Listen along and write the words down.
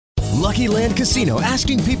Lucky Land Casino,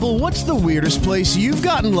 asking people, what's the weirdest place you've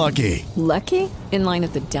gotten lucky? Lucky? In line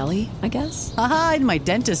at the deli, I guess? Aha, in my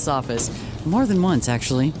dentist's office. More than once,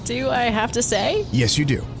 actually. Do I have to say? Yes, you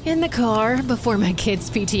do. In the car before my kids'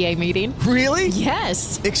 PTA meeting. Really?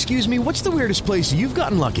 Yes. Excuse me, what's the weirdest place you've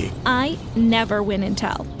gotten lucky? I never win and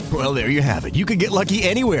tell. Well, there you have it. You can get lucky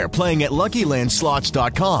anywhere, playing at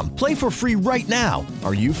LuckyLandSlots.com. Play for free right now.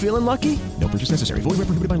 Are you feeling lucky? No purchase necessary. Void where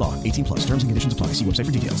prohibited by law. 18 plus. Terms and conditions apply. See website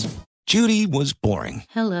for details. Judy was boring.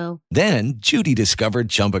 Hello. Then Judy discovered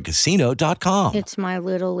ChumbaCasino.com. It's my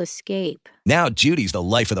little escape. Now Judy's the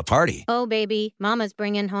life of the party. Oh, baby, mama's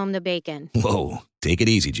bringing home the bacon. Whoa, take it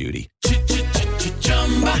easy, Judy.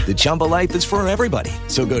 The Chumba life is for everybody.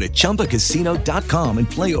 So go to ChumbaCasino.com and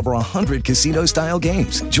play over 100 casino-style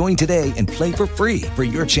games. Join today and play for free for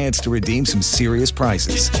your chance to redeem some serious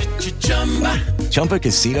prizes.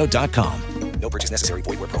 ChumbaCasino.com. No purchase necessary.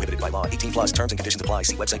 Void where prohibited by law. 18 plus. Terms and conditions apply.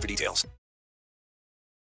 See website for details.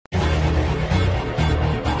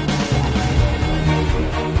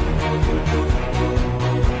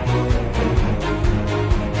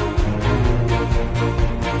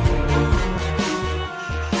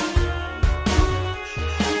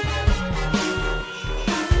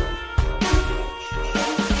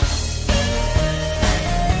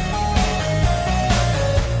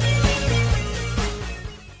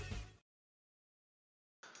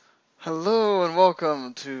 Hello and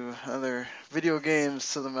welcome to another Video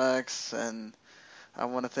Games to the Max, and I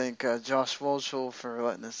want to thank Josh Wolschel for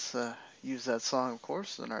letting us use that song, of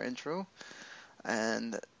course, in our intro.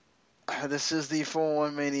 And this is the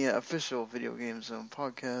 401 Mania official Video Game Zone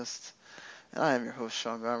podcast, and I am your host,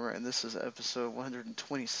 Sean Garmer, and this is episode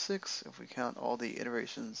 126, if we count all the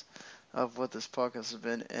iterations of what this podcast has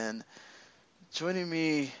been. And joining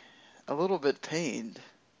me, a little bit pained,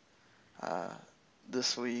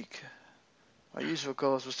 this week, my usual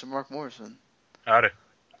co-host, Mr. Marc Morrison. Howdy.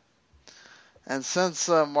 And since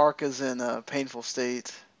Marc is in a painful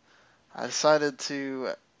state, I decided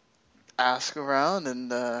to ask around and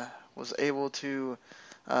was able to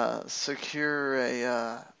secure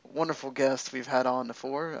a wonderful guest we've had on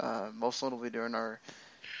before, most notably during our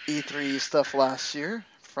E3 stuff last year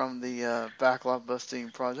from the Backlog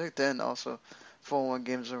Busting Project, and also 401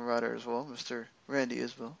 Games Zone writer as well, Mr. Randy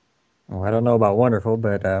Isbelle. Well, I don't know about wonderful,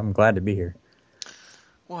 but I'm glad to be here.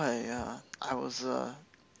 Why, I was,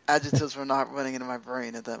 adjectives were not running into my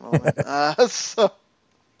brain at that moment.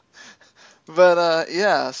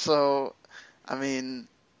 So, I mean,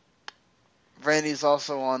 Randy's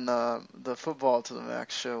also on the Football to the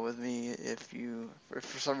Max show with me, if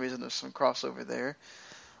for some reason there's some crossover there.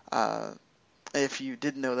 If you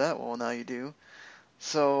didn't know that, well, now you do.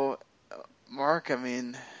 So, Marc, I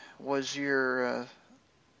mean, was your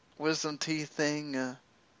wisdom teeth thing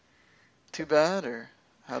too bad, or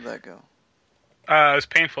how'd that go? It was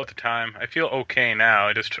painful at the time. I feel okay now.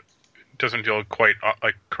 It just doesn't feel quite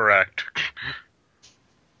correct.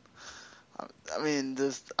 I mean,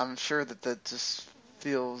 I'm sure that just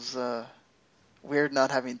feels weird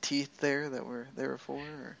not having teeth there that were there before.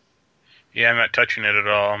 Or? Yeah, I'm not touching it at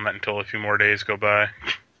all. I'm not until a few more days go by.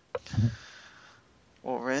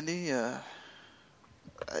 Well, Randy,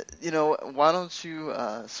 why don't you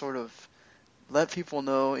sort of let people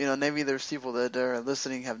know, maybe there's people that are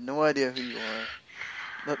listening have no idea who you are.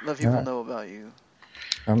 Let people know about you.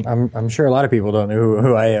 I'm sure a lot of people don't know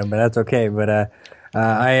who I am, but that's okay. But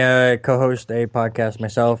I co-host a podcast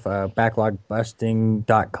myself,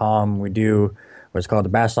 BacklogBusting.com. We do what's called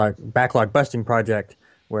the Backlog Busting Project,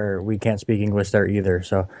 where we can't speak English there either,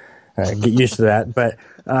 so get used to that. But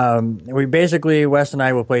we basically, Wes and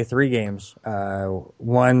I will play 3 games.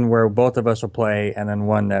 One where both of us will play, and then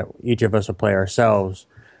one that each of us will play ourselves.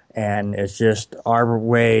 And it's just our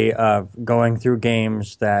way of going through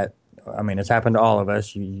games that, I mean, it's happened to all of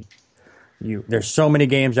us. There's so many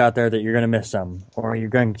games out there that you're going to miss some, or you're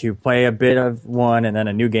going to play a bit of one and then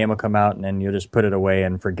a new game will come out and then you'll just put it away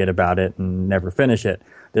and forget about it and never finish it.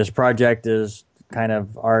 This project is kind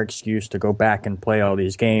of our excuse to go back and play all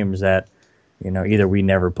these games that, either we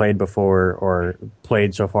never played before or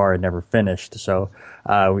played so far and never finished. So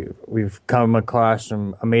we've come across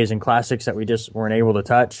some amazing classics that we just weren't able to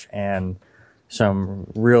touch, and some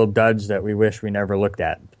real duds that we wish we never looked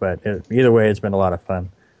at. But either way, it's been a lot of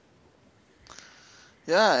fun.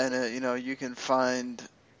 Yeah, and you can find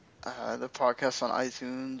the podcast on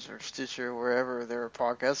iTunes or Stitcher, wherever there are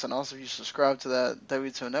podcasts. And also, if you subscribe to that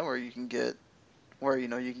W2 network, you can get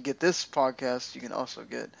this podcast. You can also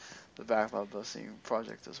get the Backlog Busting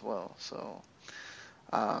Project as well. So,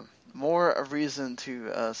 more a reason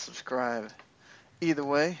to subscribe either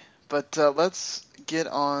way. But let's get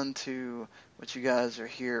on to what you guys are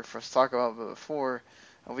here for us to talk about. But before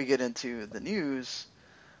we get into the news,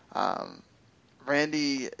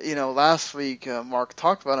 Randy, last week Mark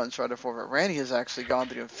talked about Uncharted 4, but Randy has actually gone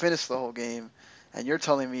through and finished the whole game, and you're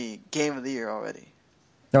telling me Game of the Year already.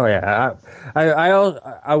 Oh yeah,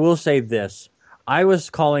 I will say this: I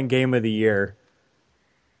was calling Game of the Year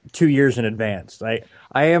 2 years in advance.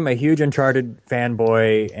 I am a huge Uncharted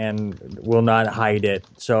fanboy and will not hide it.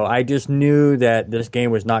 So I just knew that this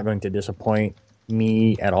game was not going to disappoint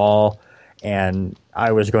me at all, and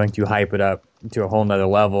I was going to hype it up to a whole nother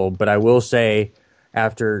level. But I will say,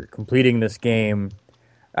 after completing this game,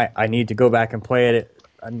 I need to go back and play it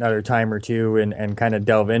another time or two and kind of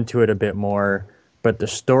delve into it a bit more. But the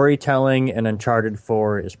storytelling in Uncharted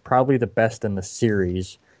 4 is probably the best in the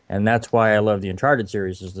series, and that's why I love the Uncharted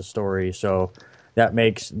series, is the story. So that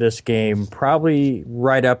makes this game probably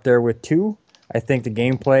right up there with 2. I think the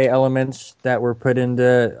gameplay elements that were put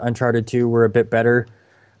into Uncharted 2 were a bit better.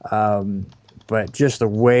 But just the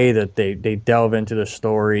way that they delve into the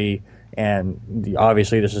story, and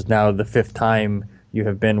obviously this is now the 5th time you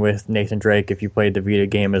have been with Nathan Drake if you played the Vita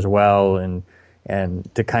game as well, and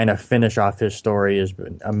to kind of finish off his story has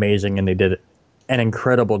been amazing, and they did an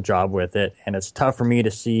incredible job with it. And it's tough for me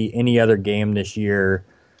to see any other game this year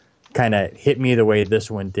kind of hit me the way this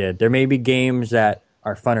one did. There may be games that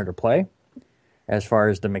are funner to play as far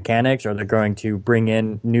as the mechanics, or they're going to bring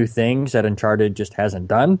in new things that Uncharted just hasn't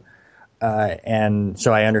done. And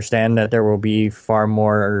so I understand that there will be far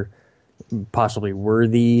more possibly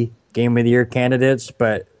worthy Game of the Year candidates,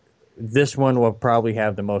 but this one will probably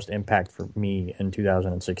have the most impact for me in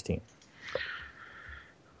 2016.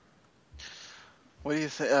 What do you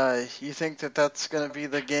think? You think that that's going to be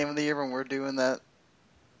the Game of the Year when we're doing that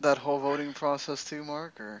whole voting process too,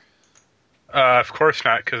 Mark? Or of course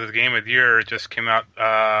not, because the Game of the Year just came out,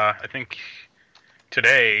 I think,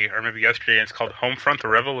 today, or maybe yesterday, and it's called Homefront: The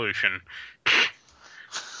Revolution.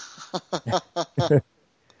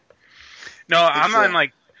 No,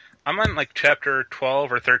 I'm on chapter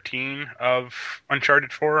 12 or 13 of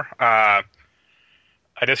Uncharted 4. I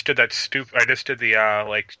just did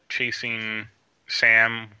the chasing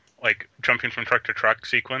Sam, jumping from truck to truck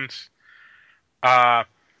sequence. I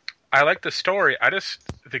like the story.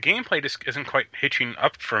 The gameplay just isn't quite hitching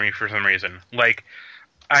up for me for some reason.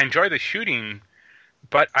 I enjoy the shooting,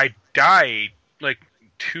 but I die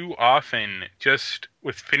too often just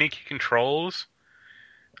with finicky controls,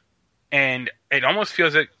 and it almost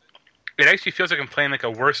feels like I'm playing a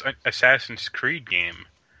worse Assassin's Creed game,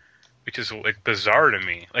 which is bizarre to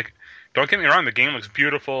me. Don't get me wrong, the game looks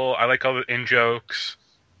beautiful. I like all the in-jokes.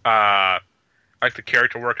 I like the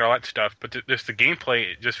character work and all that stuff, but the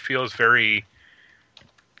gameplay, it just feels very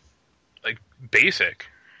basic.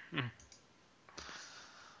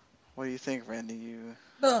 What do you think, Randy?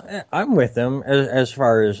 I'm with them as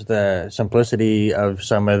far as the simplicity of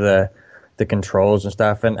some of the controls and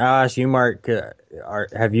stuff. And I'll ask you, Mark,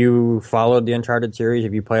 have you followed the Uncharted series?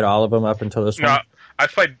 Have you played all of them up until this one? No, I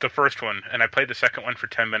played the first one, and I played the second one for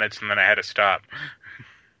 10 minutes, and then I had to stop.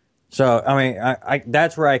 So, I mean, I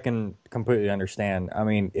that's where I can completely understand. I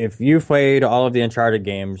mean, if you've played all of the Uncharted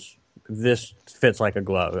games, this fits like a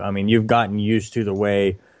glove. I mean, you've gotten used to the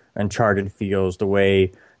way Uncharted feels, the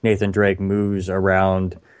way Nathan Drake moves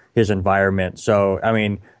around his environment. So, I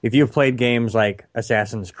mean, if you've played games like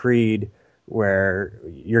Assassin's Creed, where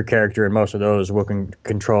your character in most of those will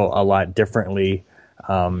control a lot differently,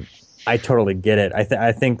 I totally get it.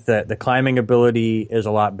 I think that the climbing ability is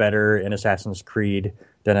a lot better in Assassin's Creed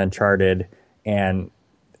than Uncharted, and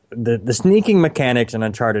the sneaking mechanics in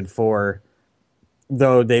Uncharted 4,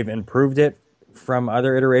 though they've improved it from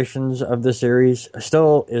other iterations of the series,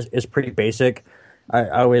 still is pretty basic.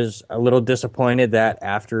 I was a little disappointed that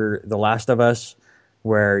after The Last of Us,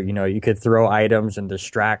 where you could throw items and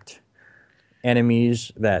distract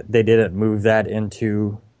enemies, that they didn't move that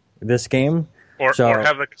into this game. Or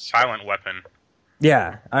have a silent weapon.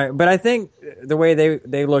 Yeah, but I think the way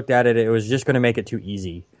they looked at it, it was just going to make it too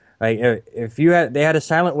easy. If they had a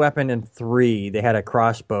silent weapon in 3, they had a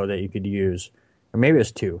crossbow that you could use, or maybe it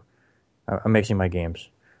was 2. I'm mixing my games.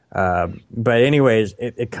 But anyways,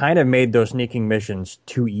 it kind of made those sneaking missions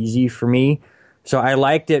too easy for me. So I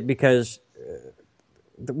liked it because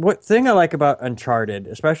what thing I like about Uncharted,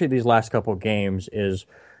 especially these last couple games, is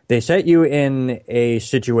they set you in a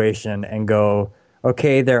situation and go,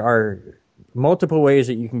 okay, there are multiple ways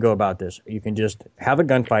that you can go about this. You can just have a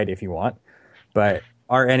gunfight if you want, but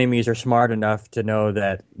our enemies are smart enough to know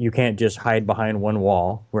that you can't just hide behind one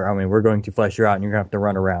wall. We're going to flesh you out and you're going to have to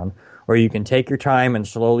run around. Or you can take your time and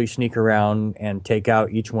slowly sneak around and take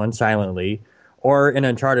out each one silently. Or in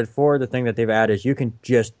Uncharted 4, the thing that they've added is you can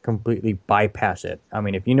just completely bypass it. I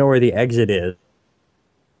mean, if you know where the exit is,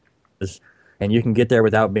 and you can get there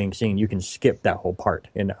without being seen, you can skip that whole part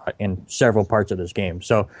in several parts of this game.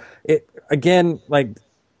 So it again, like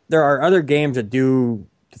there are other games that do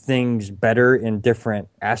things better in different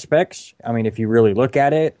aspects. I mean, if you really look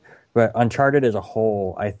at it, but Uncharted as a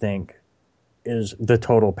whole, I think, is the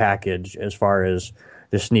total package as far as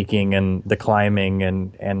the sneaking and the climbing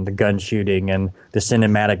and the gun shooting and the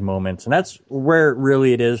cinematic moments. And that's where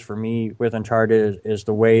really it is for me with Uncharted is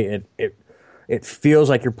the way it feels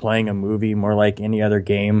like you're playing a movie more like any other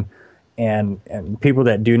game. And people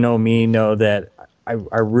that do know me know that I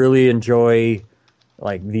really enjoy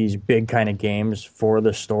like these big kind of games for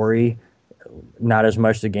the story, not as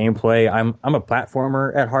much the gameplay. I'm a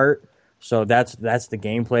platformer at heart. So that's the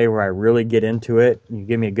gameplay where I really get into it. You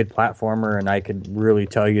give me a good platformer and I could really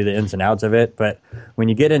tell you the ins and outs of it. But when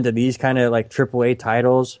you get into these kind of like AAA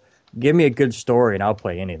titles, give me a good story and I'll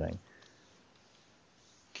play anything.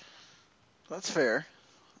 That's fair.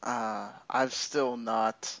 I've still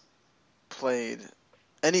not played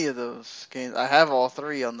any of those games. I have all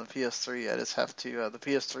three on the PS3. I just have to. The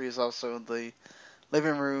PS3 is also the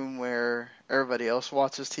living room where everybody else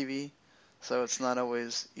watches TV. So it's not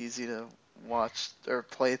always easy to watch or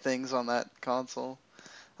play things on that console.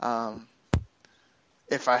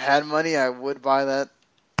 If I had money, I would buy that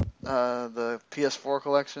the PS4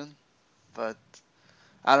 collection, but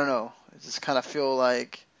I don't know. I just kind of feel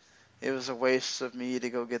like it was a waste of me to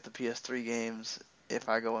go get the PS3 games if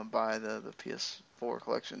I go and buy the PS4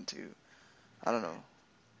 collection too. I don't know.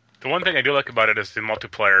 The one thing I do like about it is the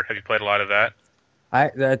multiplayer. Have you played a lot of that?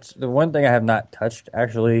 That's the one thing I have not touched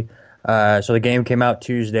actually. So the game came out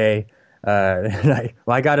Tuesday. I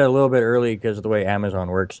got it a little bit early because of the way Amazon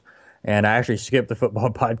works, and I actually skipped the football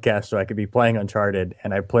podcast so I could be playing Uncharted.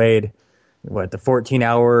 And I played the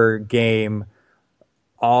 14-hour game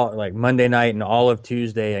all like Monday night and all of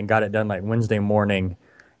Tuesday, and got it done like Wednesday morning.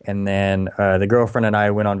 And then the girlfriend and I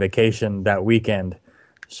went on vacation that weekend,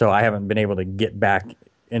 so I haven't been able to get back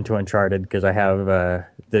into Uncharted because I have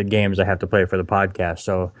the games I have to play for the podcast.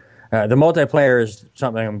 So. The multiplayer is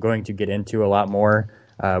something I'm going to get into a lot more,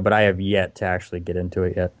 but I have yet to actually get into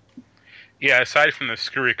it yet. Yeah, aside from the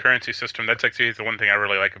screwy currency system, that's actually the one thing I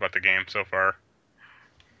really like about the game so far.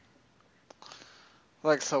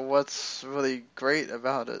 Like, so what's really great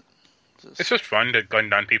about it? It's just fun to gun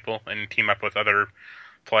down people and team up with other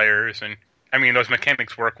players. And I mean, those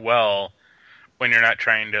mechanics work well when you're not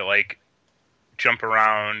trying to, like, jump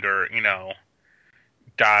around or,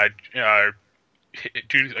 dodge,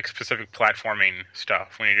 do like specific platforming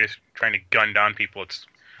stuff. When you're just trying to gun down people, it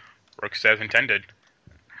works as intended.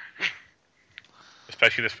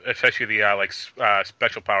 Especially the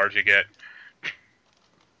special powers you get.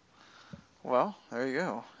 Well, there you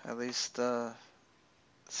go. At least it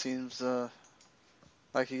seems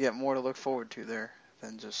like you get more to look forward to there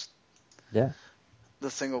than just the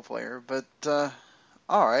single player. But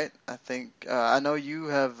all right, I think I know you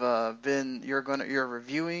have you're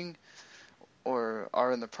reviewing or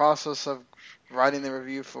are in the process of writing the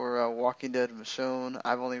review for Walking Dead Michonne.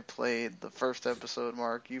 I've only played the first episode,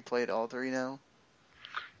 Mark. You played all three now?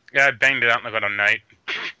 Yeah, I banged it out in about a night.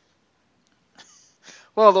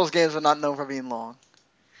 Well, those games are not known for being long.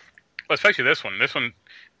 Well, especially this one. This one,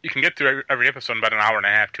 you can get through every episode in about an hour and a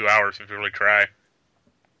half, 2 hours if you really try.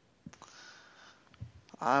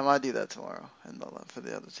 I might do that tomorrow and for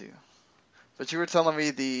the other two. But you were telling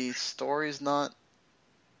me the story's not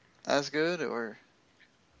as good, or?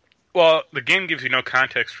 Well, the game gives you no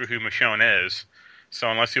context for who Michonne is,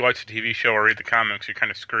 so unless you watch the TV show or read the comics, you're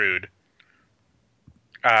kind of screwed.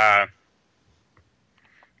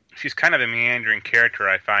 She's kind of a meandering character,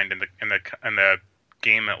 I find, in the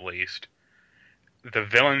game at least. The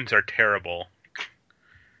villains are terrible.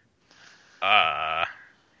 Yeah,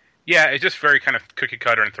 it's just very kind of cookie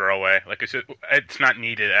cutter and throwaway. Like it's not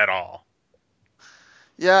needed at all.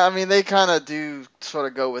 Yeah, I mean, they kind of do sort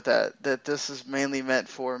of go with that this is mainly meant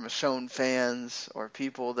for Michonne fans or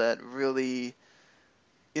people that really,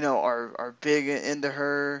 are big into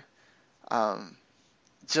her.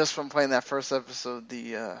 Just from playing that first episode,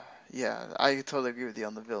 I totally agree with you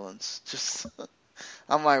on the villains. Just,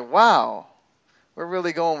 I'm like, wow, we're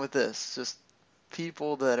really going with this. Just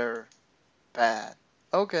people that are bad.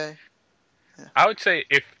 Okay. Yeah. I would say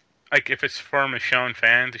if it's for Michonne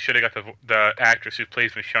fans, they should have got the actress who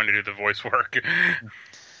plays Michonne to do the voice work.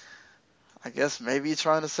 I guess maybe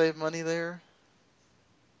trying to save money there.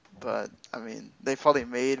 But, I mean, they probably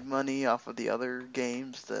made money off of the other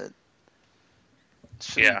games that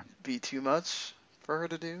shouldn't be too much for her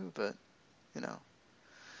to do, but,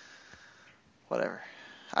 whatever.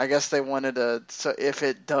 I guess they wanted to, so if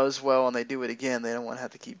it does well and they do it again, they don't want to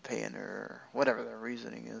have to keep paying her, or whatever their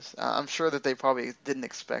reasoning is. I'm sure that they probably didn't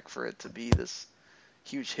expect for it to be this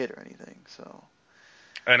huge hit or anything, so.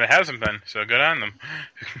 And it hasn't been, so good on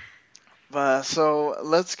them. So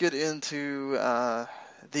let's get into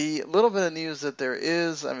the little bit of news that there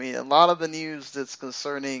is. I mean, a lot of the news that's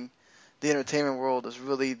concerning the entertainment world is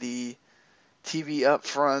really the TV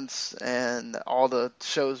upfronts and all the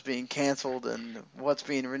shows being canceled and what's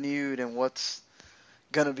being renewed and what's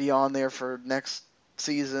going to be on there for next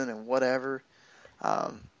season and whatever.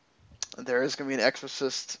 There is going to be an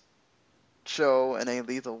Exorcist show and a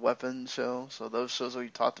Lethal Weapon show. So those shows that we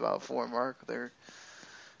talked about before, Mark, they're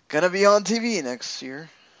going to be on TV next year.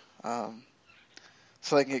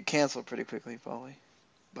 So they can get canceled pretty quickly, probably.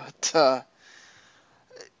 But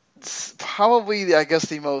it's probably, I guess,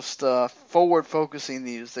 the most forward-focusing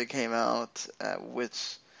news that came out,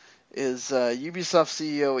 which is Ubisoft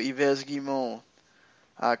CEO Yves Guillemot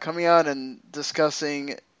coming out and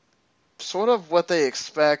discussing sort of what they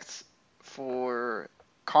expect for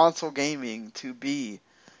console gaming to be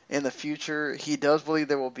in the future. He does believe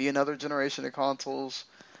there will be another generation of consoles,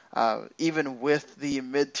 even with the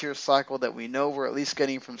mid-tier cycle that we know we're at least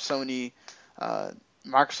getting from Sony.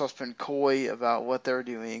 Microsoft's been coy about what they're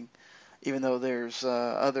doing, even though there's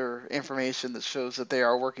other information that shows that they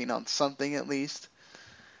are working on something at least.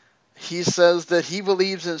 He says that he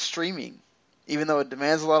believes in streaming, even though it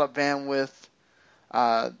demands a lot of bandwidth.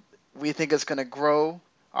 We think it's going to grow.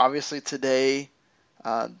 Obviously today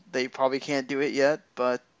they probably can't do it yet,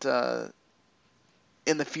 but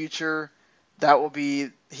in the future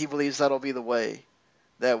he believes that'll be the way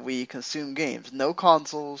that we consume games. No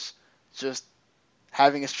consoles, just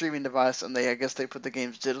having a streaming device, and I guess they put the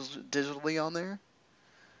games digitally on there.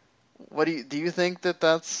 What do you think that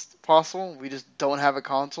that's possible? We just don't have a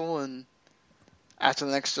console, and after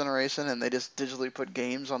the next generation, and they just digitally put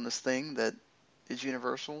games on this thing that is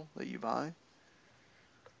universal that you buy?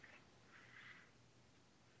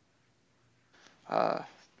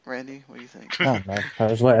 Randy, what do you think? Oh, no. I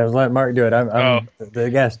was letting Mark do it. I'm the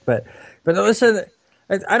guest, but listen,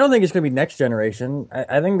 I don't think it's going to be next generation.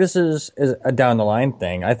 I think this is a down the line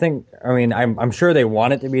thing. I'm sure they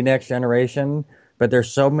want it to be next generation, but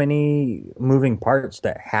there's so many moving parts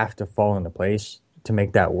that have to fall into place to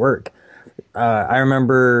make that work. I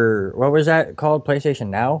remember, what was that called? PlayStation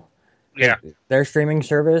Now? Yeah. Their streaming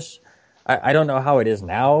service. I don't know how it is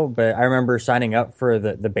now, but I remember signing up for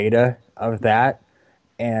the beta of that,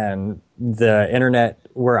 and the internet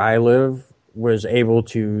where I live was able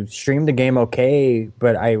to stream the game okay,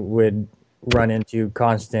 but I would run into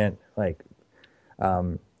constant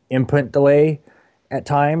input delay at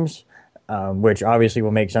times, which obviously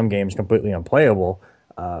will make some games completely unplayable.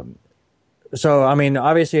 So,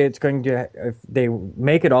 obviously it's going to, if they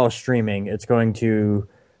make it all streaming, it's going to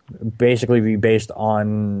basically be based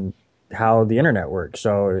on how the internet works.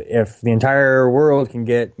 So if the entire world can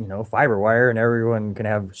get, fiber wire and everyone can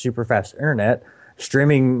have super fast internet,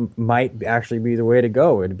 streaming might actually be the way to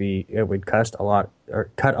go. It would cut a lot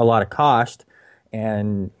of cost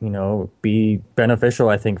and, be beneficial,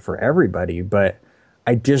 I think, for everybody. But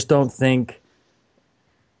I just don't think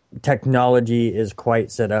technology is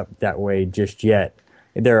quite set up that way just yet.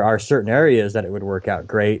 There are certain areas that it would work out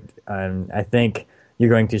great. I think you're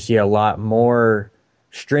going to see a lot more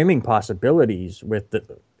streaming possibilities with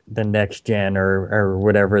the next gen or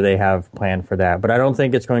whatever they have planned for that. But I don't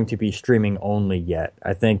think it's going to be streaming only yet.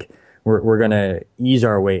 I think we're going to ease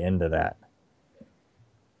our way into that.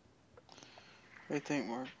 What do you think,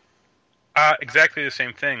 Mark? Exactly the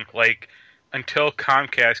same thing. Until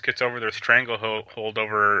Comcast gets over their stranglehold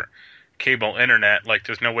over cable internet,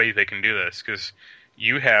 there's no way they can do this, because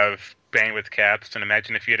you have bandwidth caps, and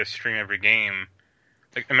imagine if you had to stream every game.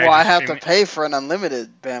 I have to pay for an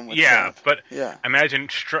unlimited bandwidth. Yeah, but imagine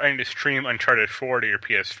trying to stream Uncharted 4 to your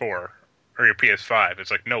PS4 or your PS5.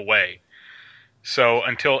 It's no way. So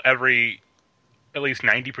until at least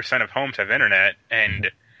 90% of homes have internet,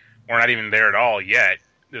 and we're not even there at all yet,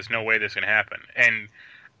 there's no way this can happen. And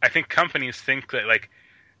I think companies think that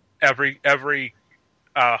every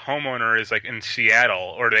homeowner is in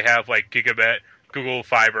Seattle, or they have gigabit Google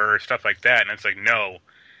Fiber or stuff like that, and it's no.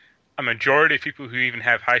 A majority of people who even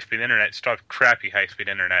have high-speed internet still have crappy high-speed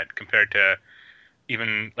internet compared to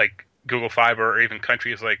even Google Fiber, or even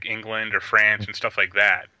countries like England or France and stuff like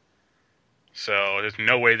that. So there's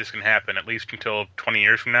no way this can happen, at least until 20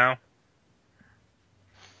 years from now.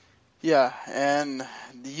 Yeah, and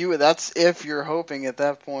that's if you're hoping at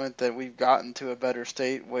that point that we've gotten to a better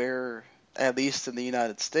state where, at least in the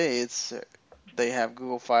United States, they have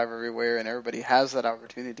Google Fiber everywhere and everybody has that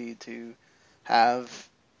opportunity to have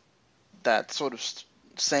that sort of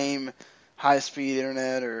same high-speed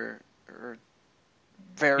internet or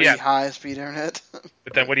very high-speed internet.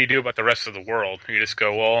 But then what do you do about the rest of the world? You just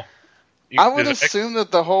go, well... I would assume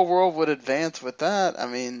that the whole world would advance with that. I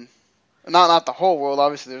mean, not the whole world.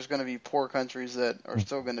 Obviously, there's going to be poor countries that are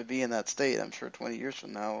still going to be in that state, I'm sure, 20 years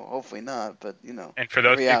from now. Hopefully not, but, And for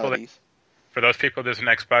those people, there's an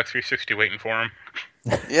Xbox 360 waiting for them.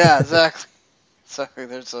 Yeah, exactly. So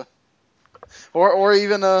there's or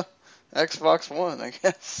even a Xbox One, I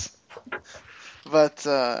guess. But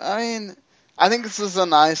I mean, I think this is a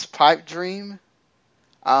nice pipe dream.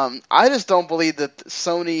 I just don't believe that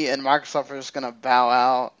Sony and Microsoft are just going to bow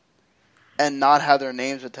out and not have their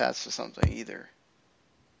names attached to something either.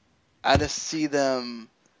 I just see them.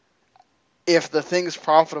 If the thing's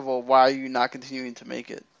profitable, why are you not continuing to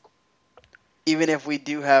make it? Even if we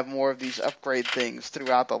do have more of these upgrade things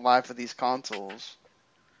throughout the life of these consoles.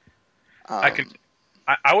 I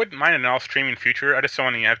wouldn't mind an all-streaming feature. I just don't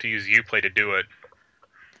want to have to use Uplay to do it.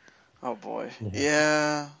 Oh boy,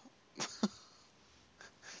 yeah.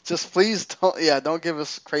 Just please don't give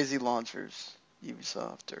us crazy launchers,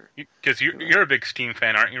 Ubisoft. Because you're a big Steam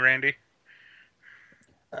fan, aren't you, Randy?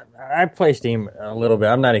 I play Steam a little bit.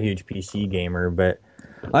 I'm not a huge PC gamer, but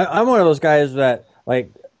I'm one of those guys that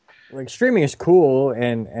like streaming is cool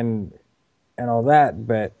and all that,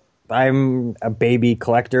 but I'm a baby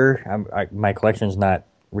collector. My collection's not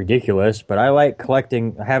ridiculous, but I like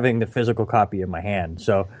having the physical copy in my hand.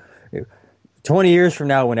 So 20 years from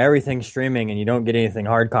now, when everything's streaming and you don't get anything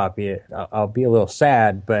hard copy, I'll be a little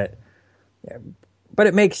sad, but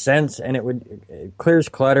it makes sense, and it clears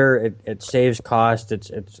clutter, it saves cost,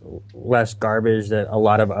 it's less garbage that a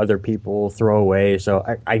lot of other people throw away. So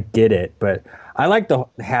I get it, but I like to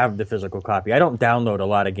have the physical copy. I don't download a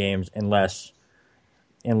lot of games unless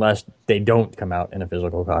they don't come out in a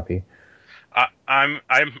physical copy. I'm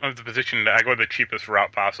of the position that I go the cheapest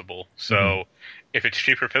route possible. So if it's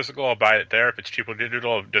cheaper physical, I'll buy it there. If it's cheaper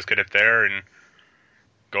digital, I'll just get it there and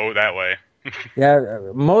go that way. Yeah,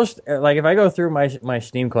 if I go through my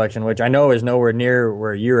Steam collection, which I know is nowhere near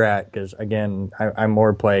where you're at, because again, I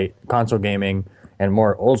more play console gaming and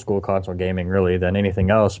more old school console gaming really than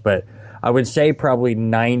anything else. But I would say probably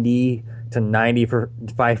 90 to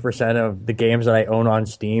 95% of the games that I own on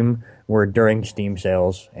Steam were during Steam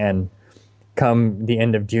sales, and come the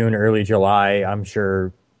end of June, early July, I'm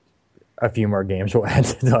sure a few more games will add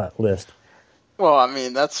to that list. Well, I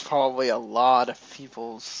mean, that's probably a lot of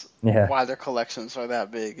people's why their collections are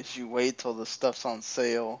that big. Is you wait till the stuff's on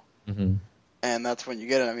sale, and that's when you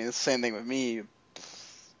get it. I mean, it's the same thing with me.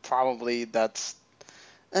 Probably that's.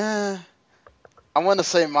 I want to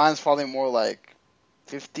say mine's probably more like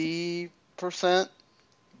 50%,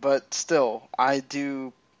 but still, I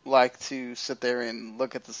do like to sit there and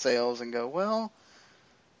look at the sales and go, well,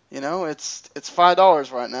 it's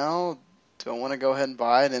 $5 right now. Do I want to go ahead and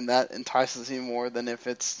buy it? And that entices me more than if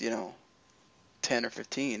it's 10 or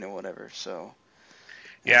 15 or whatever. So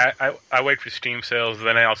yeah, I wait for Steam sales.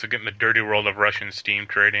 Then I also get in the dirty world of Russian Steam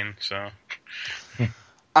trading. So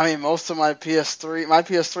I mean, most of my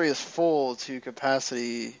PS3 is full to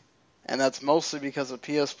capacity, and that's mostly because of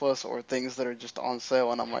PS Plus or things that are just on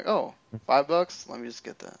sale. And I'm like, oh, $5? Let me just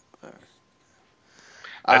get that.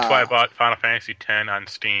 That's why I bought Final Fantasy X on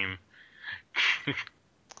Steam.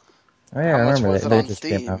 Oh yeah, How I much remember was it they on just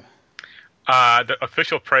Steam? came out. The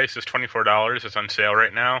official price is $24. It's on sale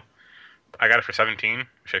right now. I got it for $17,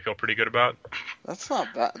 which I feel pretty good about. That's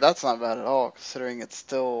not bad. That's not bad at all, considering it's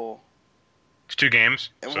still. It's 2 games.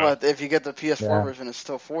 So. What if you get the PS4 version? It's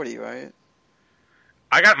still $40, right?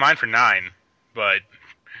 I got mine for $9, but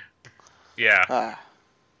yeah.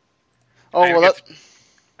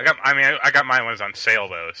 I got mine when it was on sale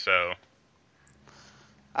though. So.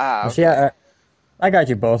 Okay. See, I got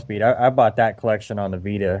you both beat. I bought that collection on the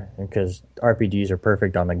Vita because RPGs are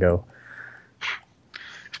perfect on the go.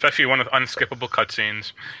 Especially one with unskippable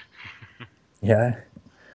cutscenes. Yeah.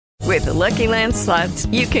 With the Lucky Land Slots,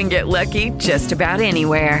 you can get lucky just about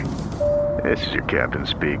anywhere. This is your captain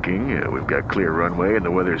speaking. We've got clear runway and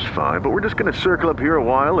the weather's fine, but we're just going to circle up here a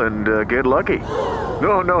while and get lucky.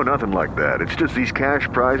 No, nothing like that. It's just these cash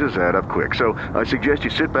prizes add up quick. So I suggest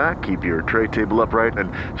you sit back, keep your tray table upright,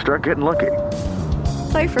 and start getting lucky.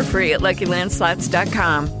 Play for free at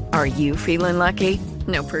LuckyLandSlots.com. Are you feeling lucky?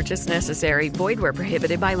 No purchase necessary. Void where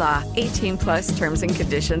prohibited by law. 18+ terms and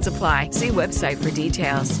conditions apply. See website for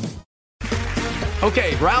details.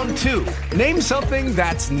 Okay, round 2. Name something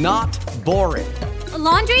that's not boring. A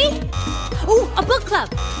laundry? Ooh, a book club.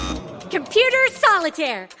 Computer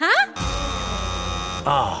solitaire, huh?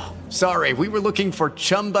 Ah, sorry, we were looking for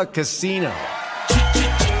Chumba Casino.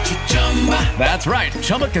 That's right.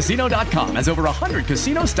 ChumbaCasino.com has over 100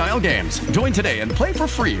 casino-style games. Join today and play for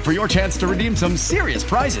free for your chance to redeem some serious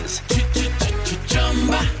prizes.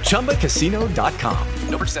 ChumbaCasino.com.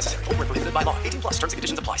 No purchase necessary. Void where prohibited by law. 18+ terms and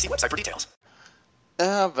conditions apply. See website for details.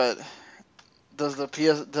 Yeah, but does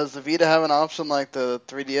the Vita have an option like the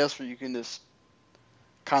 3DS where you can just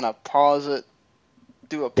kind of pause it,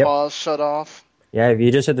 do a pause, shut off? Yeah, if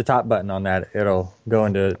you just hit the top button on that, it'll go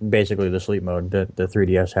into basically the sleep mode that the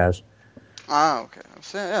 3DS has. Ah, okay.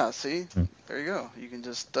 See, there you go. You can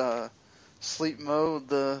just sleep mode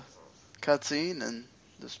the cutscene and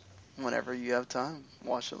just whenever you have time,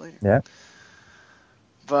 watch it later. Yeah.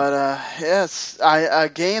 But yes, a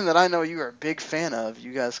game that I know you are a big fan of.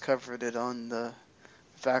 You guys covered it on the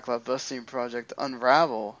Backlog Busting Project.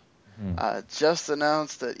 Unravel just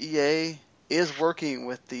announced that EA is working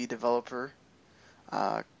with the developer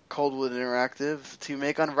Coldwood Interactive to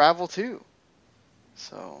make Unravel 2.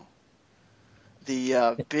 So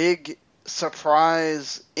the big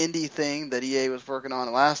surprise indie thing that EA was working on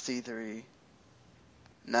last E3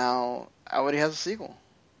 now already has a sequel.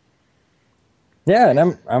 Yeah,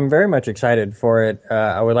 and I'm very much excited for it.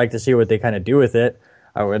 I would like to see what they kind of do with it.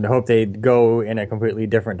 I would hope they'd go in a completely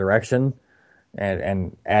different direction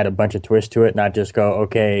and add a bunch of twists to it, not just go,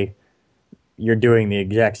 okay, you're doing the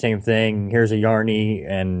exact same thing. Here's a Yarny,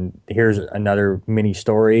 and here's another mini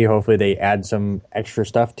story. Hopefully they add some extra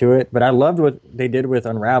stuff to it. But I loved what they did with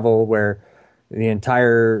Unravel, where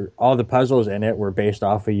all the puzzles in it were based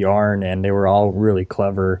off a yarn, and they were all really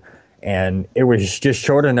clever. And it was just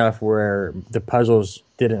short enough where the puzzles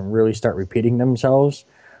didn't really start repeating themselves,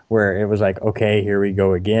 where it was like, okay, here we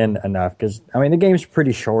go again enough. Because, I mean, the game's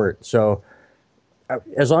pretty short. So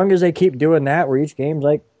as long as they keep doing that, where each game's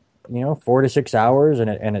like, 4 to 6 hours, and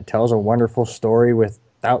it tells a wonderful story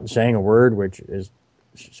without saying a word, which is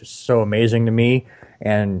just so amazing to me,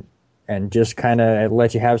 and just kind of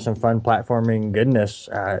let you have some fun platforming goodness.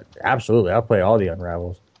 Absolutely, I'll play all the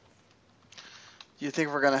Unravels. Do you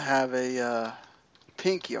think we're gonna have a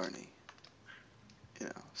pink Yarny?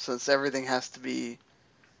 Since everything has to be,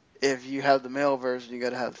 if you have the male version, you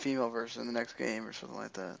got to have the female version in the next game or something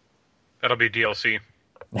like that. That'll be DLC.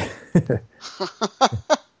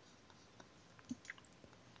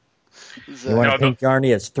 You want a pink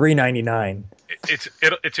Yarny? It's $3.99.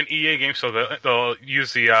 It's an EA game, so they'll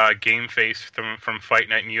use the game face from Fight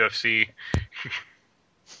Night and UFC.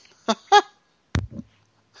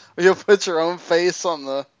 You'll put your own face on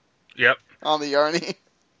the on the Yarny.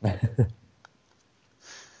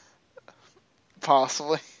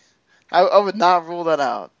 Possibly, I would not rule that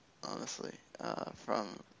out, honestly,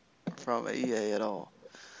 from EA at all.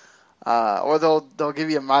 Or they'll give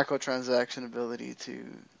you a microtransaction ability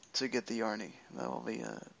to get the Yarny. That will be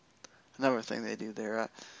another thing they do there.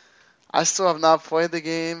 I still have not played the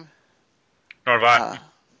game. Nor have I.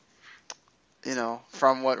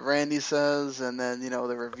 From what Randy says, and then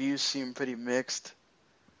the reviews seem pretty mixed.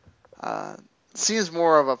 Seems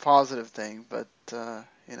more of a positive thing, but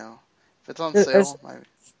if it's on sale,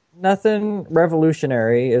 nothing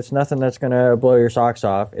revolutionary. It's nothing that's going to blow your socks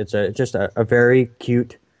off. It's just a very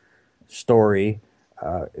cute story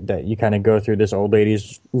that you kind of go through this old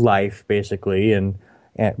lady's life, basically,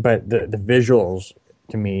 but the visuals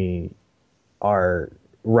to me are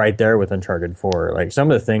right there with Uncharted 4. Like,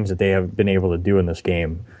 some of the things that they have been able to do in this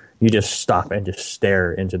game, you just stop and just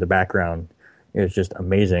stare into the background. It's just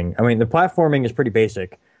amazing. I mean, the platforming is pretty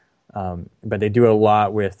basic, but they do a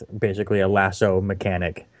lot with basically a lasso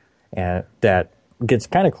mechanic, and that gets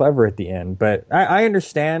kind of clever at the end. But I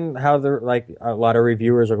understand how a lot of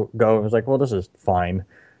reviewers go. It was like, well, this is fine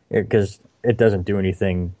because it doesn't do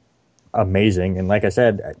anything amazing. And like I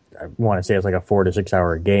said, I want to say it's like a 4 to 6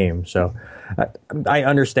 hour game. So I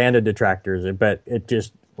understand the detractors, but it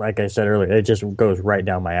just, like I said earlier, it just goes right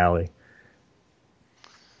down my alley.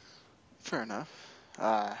 Fair enough.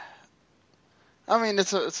 I mean,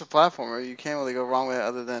 it's a platformer. You can't really go wrong with it,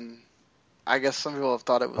 other than, I guess some people have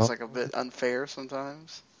thought it was like a bit unfair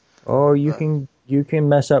sometimes. Oh, you can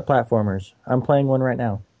mess up platformers. I'm playing one right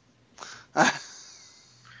now.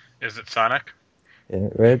 Is it Sonic?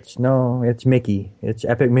 It's Mickey. It's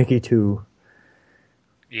Epic Mickey 2.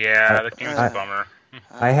 Yeah, that game's a bummer.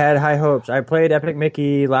 I had high hopes. I played Epic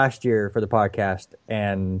Mickey last year for the podcast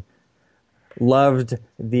and loved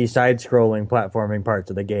the side-scrolling platforming parts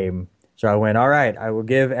of the game. So I went, all right, I will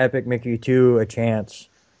give Epic Mickey 2 a chance.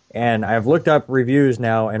 And I've looked up reviews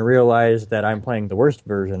now and realized that I'm playing the worst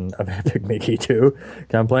version of Epic Mickey 2.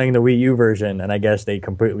 Because I'm playing the Wii U version, and I guess they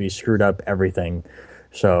completely screwed up everything.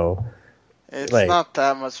 So it's not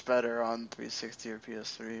that much better on 360 or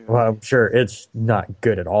PS3. Well, I'm sure it's not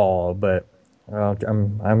good at all, but Well,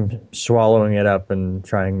 I'm swallowing it up and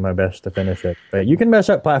trying my best to finish it. But you can mess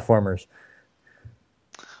up platformers.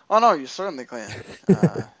 Oh no, you certainly can.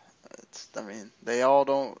 I mean, they all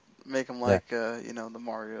don't make them like the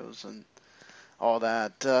Marios and all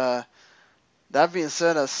that. That being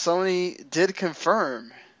said, Sony did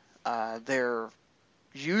confirm their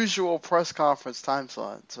usual press conference time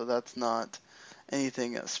slot, so that's not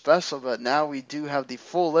anything special. But now we do have the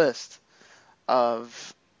full list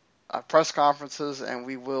of press conferences, and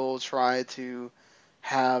we will try to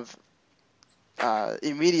have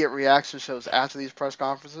immediate reaction shows after these press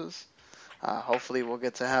conferences. Hopefully we'll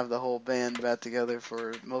get to have the whole band back together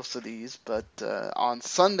for most of these. But on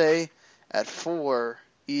Sunday at 4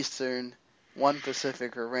 Eastern, 1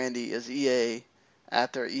 Pacific, or Randy is EA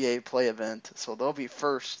at their EA Play event. So they'll be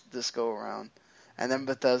first this go around. And then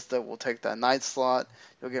Bethesda will take that night slot.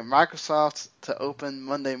 You'll get Microsoft to open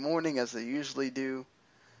Monday morning as they usually do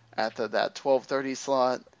at that 12:30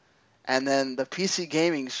 slot. And then the PC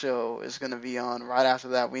Gaming show is going to be on right after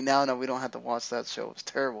that. We now know we don't have to watch that show. It was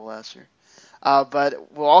terrible last year.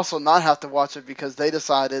 But we'll also not have to watch it because they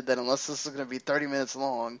decided that unless this is going to be 30 minutes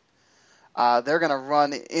long, they're going to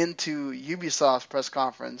run into Ubisoft's press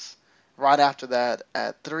conference right after that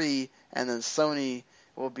at 3, and then Sony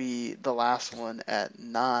will be the last one at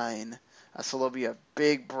 9. So there'll be a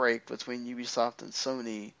big break between Ubisoft and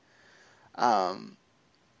Sony.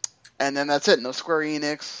 And then that's it. No Square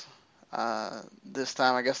Enix. This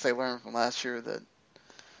time, I guess they learned from last year that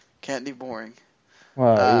can't be boring.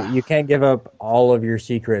 Well, you can't give up all of your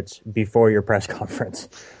secrets before your press conference.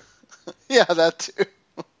 Yeah, that too.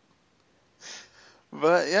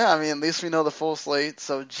 But yeah, I mean, at least we know the full slate.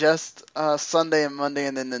 So just Sunday and Monday,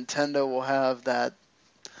 and then Nintendo will have that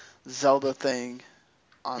Zelda thing.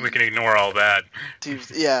 We can ignore all that.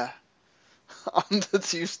 Tuesday, yeah, on the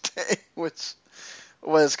Tuesday, which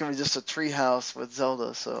was going to be just a treehouse with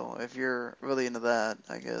Zelda. So if you're really into that,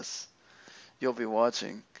 I guess you'll be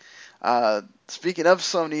watching. Speaking of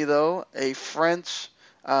Sony, though, a French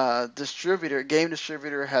game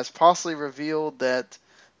distributor, has possibly revealed that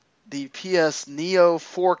the PS Neo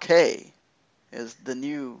 4K is the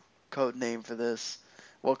new code name for this,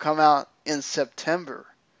 will come out in September,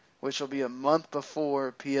 which will be a month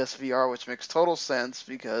before PSVR, which makes total sense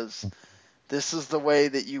because this is the way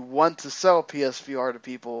that you want to sell PSVR to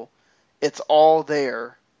people. It's all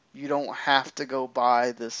there. You don't have to go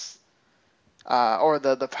buy this, or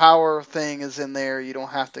the power thing is in there. You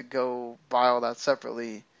don't have to go buy all that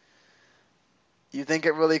separately. You think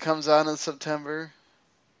it really comes out in September?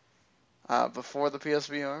 Before the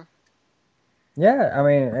PSVR? Yeah, I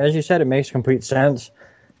mean, as you said, it makes complete sense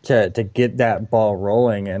to get that ball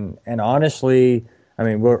rolling. And honestly, I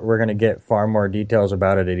mean, we're going to get far more details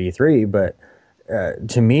about it at E3, but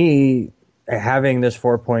to me, having this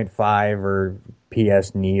 4.5 or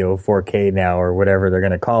PS Neo 4K now, or whatever they're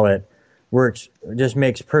going to call it, just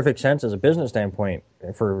makes perfect sense as a business standpoint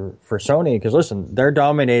for Sony. Because listen, they're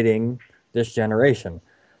dominating this generation.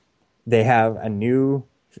 They have a new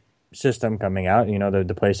system coming out,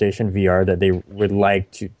 the PlayStation VR that they would like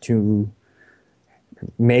to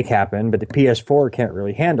make happen, but the PS4 can't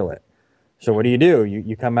really handle it. So what do?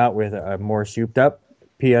 You come out with a more souped up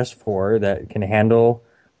PS4 that can handle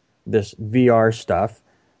this VR stuff.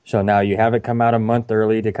 So now you have it come out a month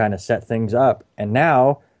early to kind of set things up. And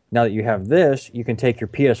now that you have this, you can take your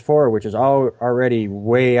PS4, which is already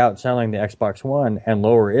way outselling the Xbox One, and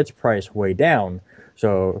lower its price way down.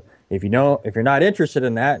 So if you're not interested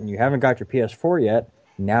in that and you haven't got your PS4 yet,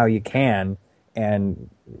 now you can. And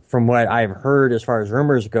from what I've heard as far as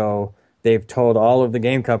rumors go, they've told all of the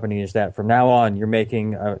game companies that from now on you're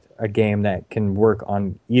making a game that can work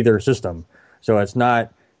on either system. So it's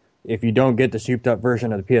not, if you don't get the souped up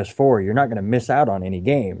version of the PS4, you're not going to miss out on any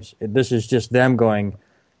games. This is just them going,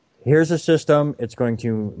 here's a system, it's going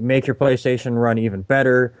to make your PlayStation run even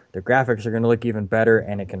better, the graphics are going to look even better,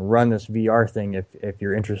 and it can run this VR thing if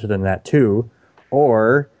you're interested in that too.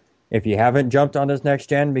 Or if you haven't jumped on this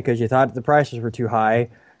next gen because you thought the prices were too high,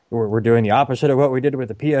 we're doing the opposite of what we did with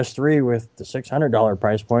the PS3 with the $600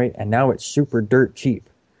 price point, and now it's super dirt cheap.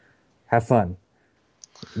 Have fun.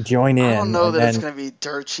 Join in. I don't know that it's going to be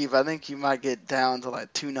dirt cheap. I think you might get down to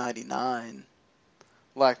like $299,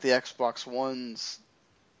 like the Xbox One's.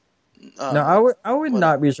 No, I would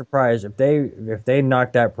not be surprised if they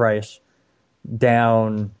knocked that price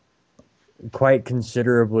down quite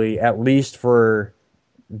considerably, at least for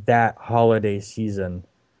that holiday season.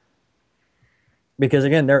 Because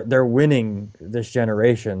again, they're winning this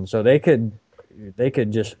generation, so they could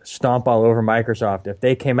just stomp all over Microsoft if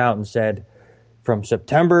they came out and said, from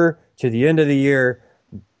September to the end of the year,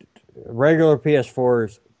 regular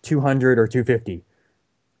PS4s $200 or $250.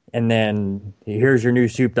 And then here's your new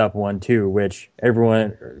souped up one too, which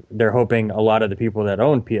they're hoping a lot of the people that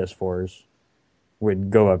own PS4s would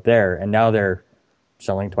go up there, and now they're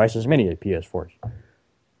selling twice as many PS4s.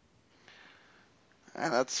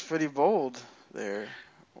 And that's pretty bold there.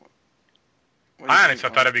 I honestly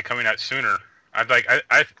thought it'd be coming out sooner. I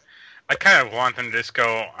kind of want them to just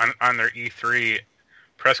go on their E3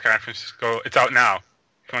 press conference. Go, it's out now.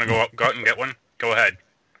 If you want to go out and get one, go ahead.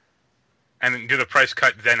 And do the price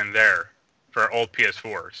cut then and there for old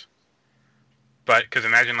PS4s. But because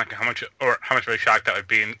imagine like how much of a shock that would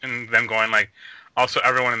be, and them going like, also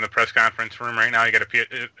everyone in the press conference room right now, you got a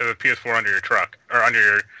PS4 under your truck or under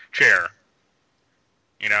your chair.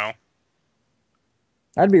 You know.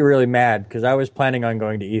 I'd be really mad because I was planning on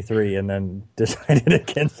going to E3 and then decided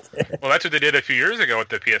against it. Well, that's what they did a few years ago with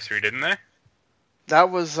the PS3, didn't they? That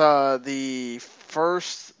was the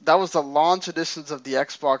first. That was the launch editions of the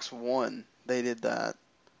Xbox One. They did that.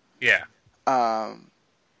 Yeah. Oh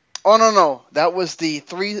no, that was the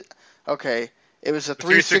three. Okay, it was a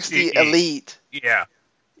 360 Elite. Yeah.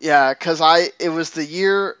 Yeah, because it was the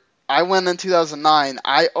year I went in 2009.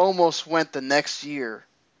 I almost went the next year,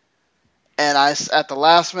 and at the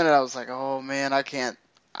last minute I was like, oh man, I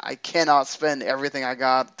cannot spend everything I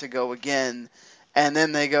got to go again. And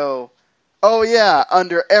then they go, oh yeah,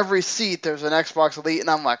 under every seat there's an Xbox Elite, and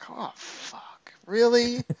I'm like, oh fuck,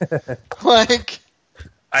 really? Like,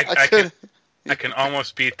 I can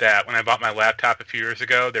almost beat that. When I bought my laptop a few years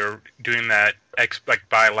ago, they were doing that, like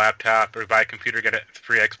buy a laptop or buy a computer, get a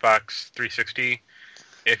free Xbox 360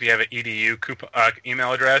 if you have an EDU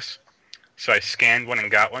email address. So I scanned one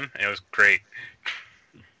and got one, and it was great.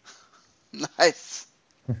 Nice.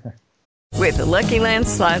 With the Lucky Land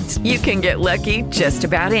Slots, you can get lucky just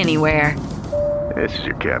about anywhere. This is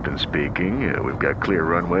your captain speaking. We've got clear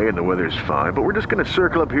runway and the weather's fine, but we're just going to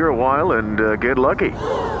circle up here a while and get lucky.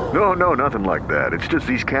 No, nothing like that. It's just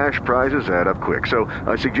these cash prizes add up quick. So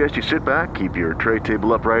I suggest you sit back, keep your tray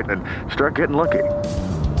table upright, and start getting lucky.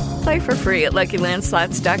 Play for free at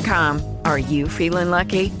LuckyLandSlots.com. Are you feeling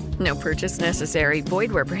lucky? No purchase necessary.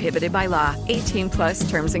 Void where prohibited by law. 18 plus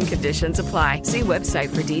terms and conditions apply. See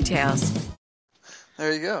website for details.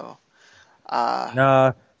 There you go.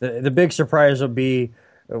 The big surprise will be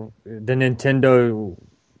the Nintendo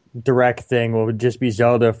Direct thing will just be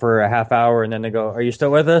Zelda for a half hour, and then they go, are you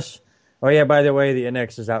still with us? Oh yeah, by the way, the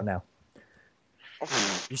NX is out now.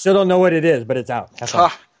 You still don't know what it is, but it's out.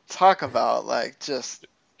 Talk about like just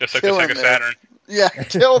like the Sega Saturn. Yeah,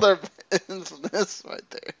 kill their business right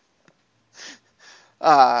there.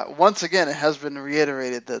 Once again, it has been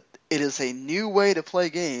reiterated that it is a new way to play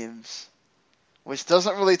games, which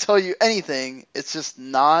doesn't really tell you anything. It's just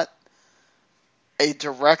not a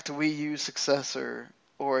direct Wii U successor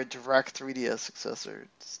or a direct 3DS successor. It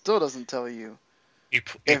still doesn't tell you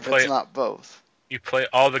if it's not both. You play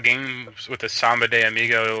all the games with the Samba de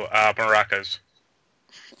Amigo maracas.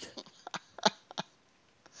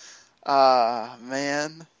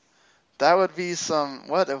 Man. That would be some...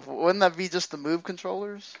 Wouldn't that be just the Move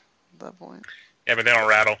controllers at that point? Yeah, but they don't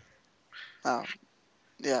rattle. Oh.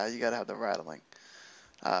 Yeah, you gotta have the rattling.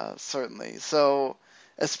 Certainly. So,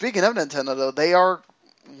 speaking of Nintendo, though,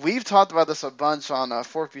 we've talked about this a bunch on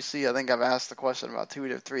 4PC. I think I've asked the question about 2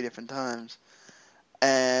 or 3 different times.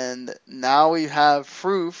 And now we have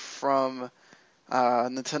proof from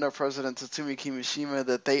Nintendo President Tatsumi Kimishima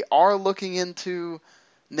that they are looking into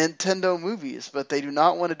Nintendo movies, but they do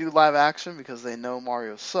not want to do live action because they know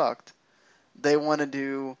Mario sucked. They want to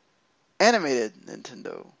do animated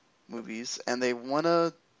Nintendo movies, and they want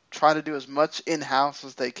to try to do as much in-house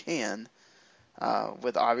as they can,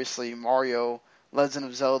 with obviously Mario, Legend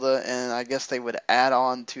of Zelda, and I guess they would add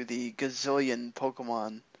on to the gazillion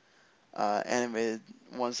Pokemon animated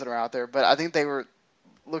ones that are out there. But I think they were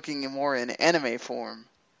looking more in anime form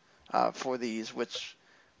for these, which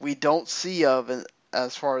we don't see of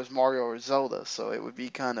as far as Mario or Zelda, so it would be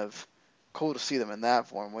kind of cool to see them in that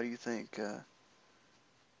form. What do you think,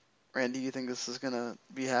 Randy? You think this is going to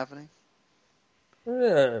be happening?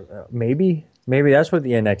 Maybe that's what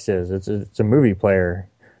the NX is. It's a movie player,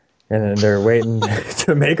 and then they're waiting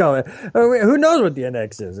to make all it. Who knows what the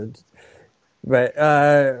NX is? But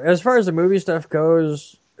as far as the movie stuff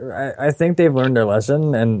goes, I think they've learned their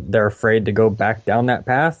lesson, and they're afraid to go back down that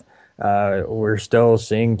path. We're still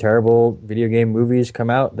seeing terrible video game movies come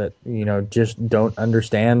out that just don't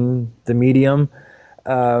understand the medium.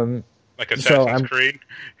 Like Assassin's Creed.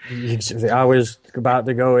 I was about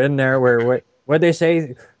to go in there where what they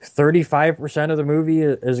say 35% of the movie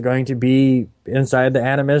is going to be inside the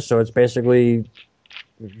Animus, so it's basically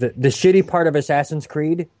the shitty part of Assassin's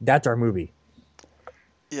Creed. That's our movie.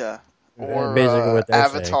 Yeah. And Or basically what they're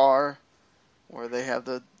saying. Avatar, where they have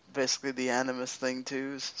basically the animus thing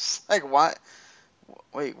too. It's like, why?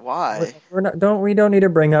 Wait, why? We don't need to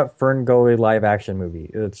bring up Fern Gully live action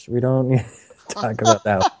movie. We don't need to talk about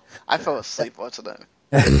that. I fell asleep watching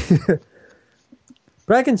that.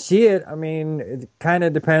 But I can see it. I mean, it kind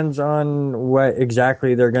of depends on what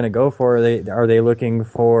exactly they're going to go for. Are they looking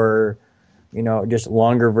for, just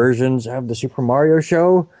longer versions of the Super Mario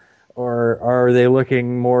show, or are they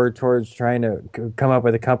looking more towards trying to come up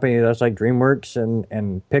with a company that's like DreamWorks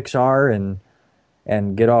and Pixar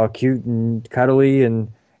and get all cute and cuddly and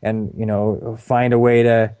find a way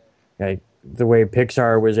to, like, the way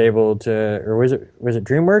Pixar was able to, or was it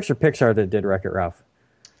DreamWorks or Pixar that did Wreck-It Ralph?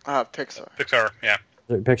 Pixar. Pixar, yeah.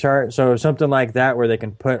 Pixar. So something like that where they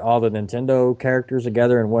can put all the Nintendo characters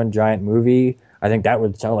together in one giant movie. I think that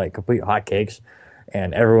would sell like complete hotcakes,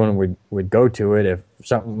 and everyone would go to it if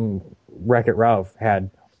something Wreck-It Ralph had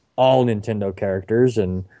all Nintendo characters.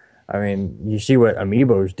 And I mean, you see what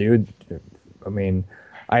Amiibos do. I mean,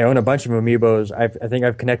 I own a bunch of Amiibos. I think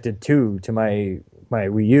I've connected 2 to my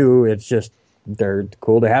Wii U. It's just, they're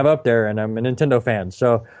cool to have up there, and I'm a Nintendo fan.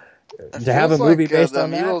 So to have a movie based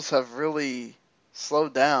on that, the Amiibos have really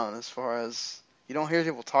slowed down as far as you don't hear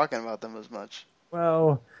people talking about them as much.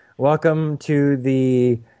 Well, welcome to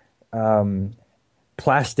the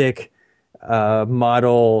plastic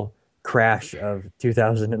model crash of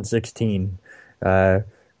 2016.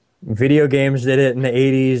 Video games did it in the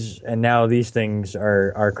 80s, and now these things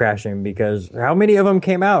are crashing because how many of them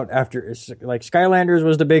came out after? Like, Skylanders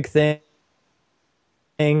was the big thing,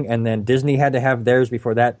 and then Disney had to have theirs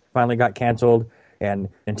before that finally got canceled, and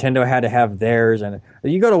Nintendo had to have theirs. And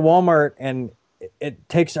you go to Walmart, and it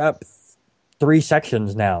takes up 3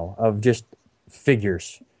 sections now of just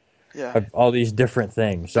figures. Yeah. Of all these different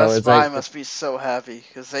things. So Best Buy must be so happy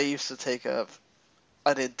because they used to take up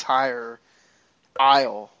an entire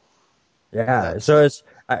aisle. Yeah, so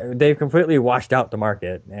they've completely washed out the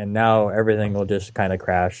market, and now everything will just kind of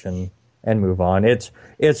crash and move on. It's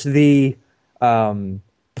the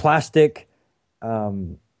plastic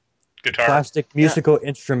guitar, plastic musical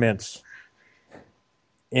instruments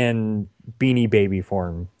in Beanie Baby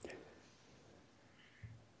form.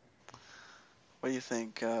 What do you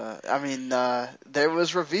think? There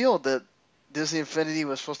was revealed that Disney Infinity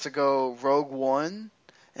was supposed to go Rogue One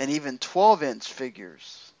and even 12-inch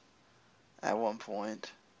figures at one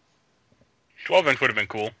point. 12-inch would have been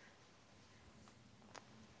cool.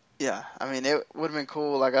 Yeah, I mean, it would have been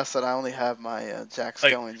cool. Like I said, I only have my Jack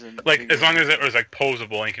Skellington. As long as it was like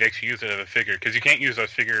posable and you could actually use it as a figure, because you can't use those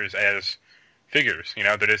figures as figures. They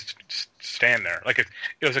just stand there. Like if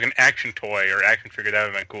it was like an action toy or action figure, that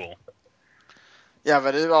would have been cool. Yeah,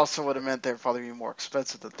 but it also would have meant they'd probably be more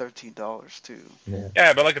expensive than $13 too.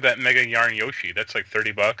 Yeah, but look at that Mega Yarn Yoshi. That's like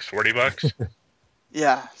 $30, $40.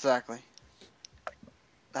 Yeah, exactly.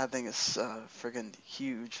 That thing is friggin'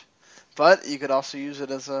 huge. But you could also use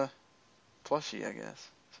it as a plushie, I guess.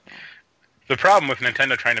 So. The problem with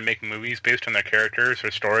Nintendo trying to make movies based on their characters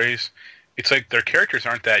or stories, it's like their characters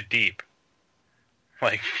aren't that deep.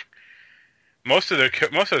 Like most of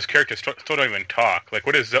those characters still don't even talk. Like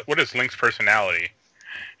what is Link's personality?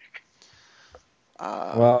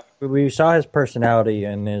 Well, we saw his personality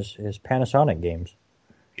in his Panasonic games.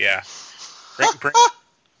 Yeah.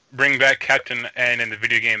 Bring back Captain N in the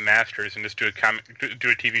video game Masters and just do a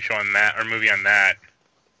TV show on that or movie on that.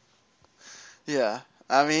 Yeah,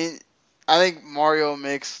 I mean, I think Mario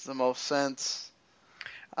makes the most sense.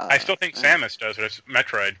 I still think Samus does, but it's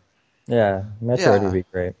Metroid. Yeah, Metroid would be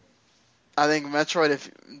great. I think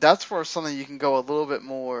Metroid, that's where something you can go a little bit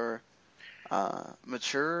more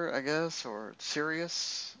mature, I guess, or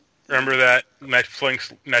serious. Remember that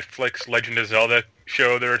Netflix Legend of Zelda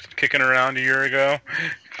show they were kicking around a year ago?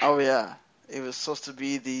 Oh yeah, it was supposed to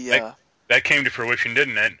be the that came to fruition,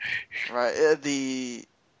 didn't it? Right, the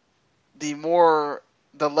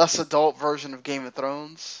less adult version of Game of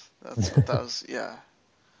Thrones. That's what that was. Yeah.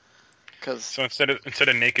 So instead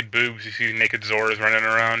of naked boobs, you see naked Zoras running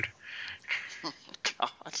around.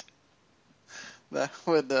 God, that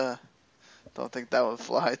would don't think that would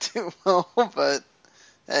fly too well, but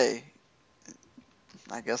hey,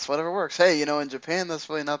 I guess whatever works. Hey, in Japan that's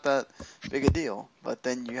really not that big a deal, but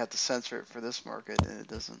then you have to censor it for this market, and it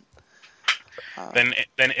doesn't. Then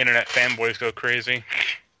internet fanboys go crazy.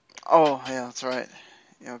 Oh yeah, that's right.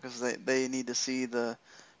 Because they need to see the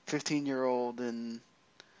 15-year-old in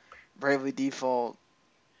Bravely Default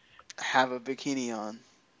have a bikini on.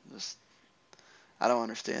 I don't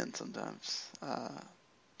understand sometimes.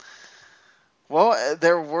 Well,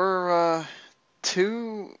 there were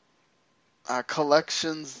 2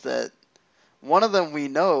 collections that One of them we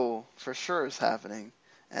know for sure is happening,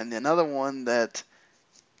 and another one that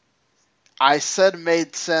I said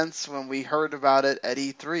made sense when we heard about it at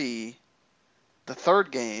E3, the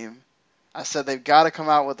third game. I said they've got to come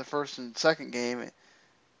out with the first and second game.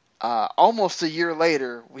 Almost a year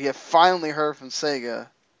later, we have finally heard from Sega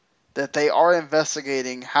that they are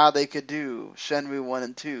investigating how they could do Shenmue 1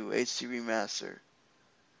 and 2 HD Remaster.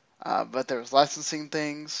 But there's licensing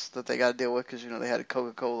things that they got to deal with because, they had a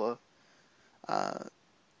Coca-Cola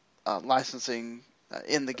licensing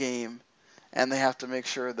in the game. And they have to make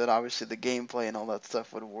sure that obviously the gameplay and all that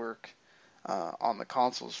stuff would work on the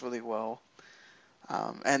consoles really well.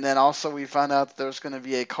 And then also we found out that there's going to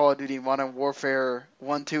be a Call of Duty Modern Warfare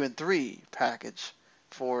 1, 2, and 3 package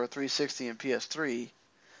for 360 and PS3.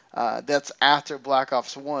 That's after Black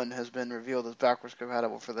Ops 1 has been revealed as backwards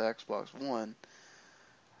compatible for the Xbox One.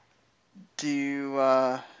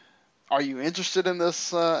 Are you interested in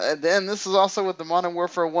this? And then this is also with the Modern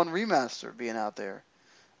Warfare 1 remaster being out there.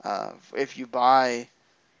 If you buy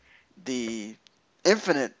the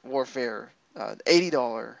Infinite Warfare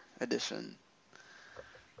 $80 edition,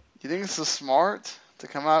 do you think this is smart to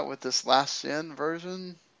come out with this last-gen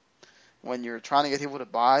version when you're trying to get people to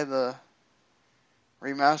buy the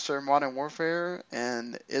remaster of Modern Warfare?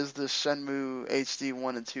 And is this Shenmue HD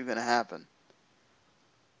 1 and 2 going to happen?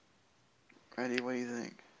 Randy, what do you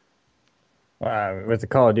think? With the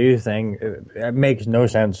Call of Duty thing, it makes no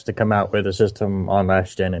sense to come out with a system on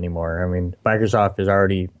last gen anymore. I mean, Microsoft has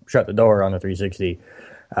already shut the door on the 360.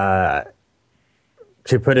 To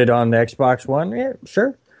put it on the Xbox One, yeah,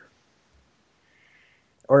 sure.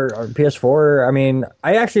 Or PS4. I mean,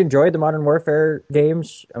 I actually enjoyed the Modern Warfare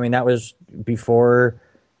games. I mean, that was before,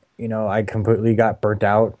 I completely got burnt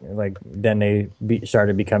out. Like, then they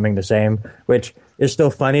started becoming the same, which is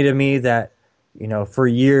still funny to me that, for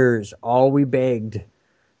years, all we begged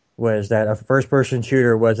was that a first-person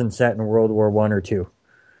shooter wasn't set in World War I or II.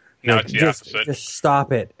 No, it's the opposite. Just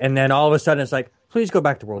stop it. And then all of a sudden, it's like, please go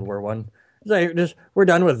back to World War I. It's like, we're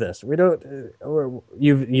done with this. We don't.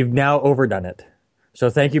 You've now overdone it. So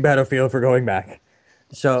thank you, Battlefield, for going back.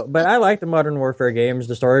 But I like the Modern Warfare games.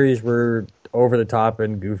 The stories were over the top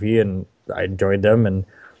and goofy, and I enjoyed them.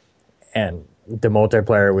 And the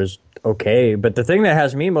multiplayer was okay. But the thing that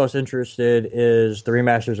has me most interested is the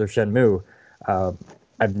remasters of Shenmue.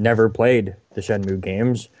 I've never played the Shenmue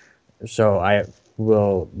games, so I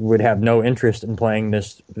would have no interest in playing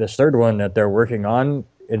this third one that they're working on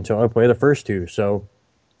until I play the first two. So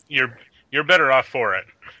you're better off for it.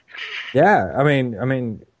 Yeah, I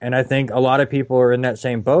mean, and I think a lot of people are in that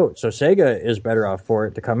same boat. So Sega is better off for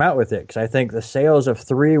it to come out with it, because I think the sales of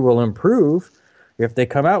 3 will improve if they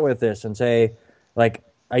come out with this and say, like,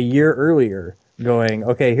 a year earlier, going,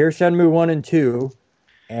 okay, here's Shenmue 1 and 2,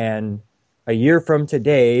 and a year from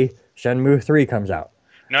today, Shenmue 3 comes out.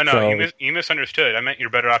 No, you misunderstood. I meant you're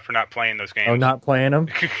better off for not playing those games. Oh, not playing them?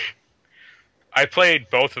 I played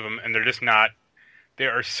both of them, and they're just not... They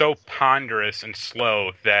are so ponderous and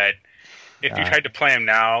slow that if you tried to play them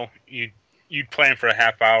now, you'd play them for a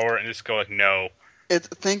half hour and just go like, no.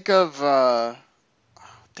 Think of...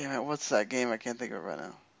 damn it, what's that game? I can't think of it right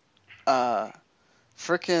now.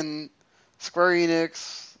 Frickin' Square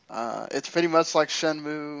Enix. It's pretty much like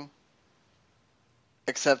Shenmue,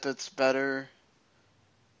 except it's better.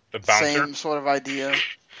 The Bouncer? Same sort of idea.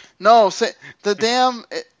 No, the damn...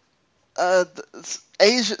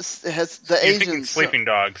 Asian Sleeping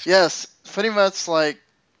Dogs. Yes, pretty much like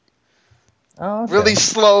really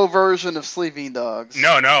slow version of Sleeping Dogs.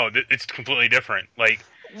 No, it's completely different. Like,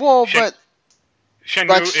 but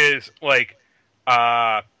Shenmue is like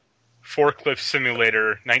Forklift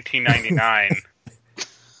Simulator 1999.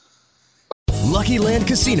 Lucky Land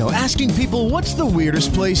Casino, asking people, what's the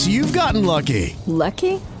weirdest place you've gotten lucky?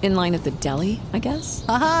 Lucky? In line at the deli, I guess?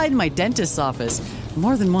 Aha, in my dentist's office.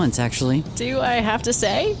 More than once, actually. Do I have to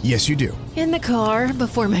say? Yes, you do. In the car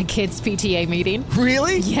before my kids' PTA meeting.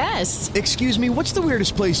 Really? Yes. Excuse me, what's the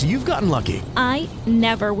weirdest place you've gotten lucky? I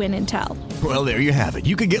never win and tell. Well, there you have it.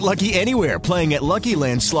 You can get lucky anywhere, playing at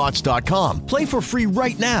LuckyLandSlots.com. Play for free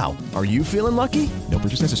right now. Are you feeling lucky? No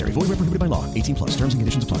purchase necessary. Void where prohibited by law. 18 plus. Terms and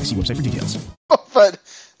conditions apply. See website for details. But,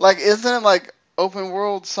 like, isn't it like open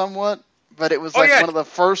world somewhat? But it was one of the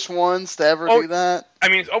first ones to ever do that. I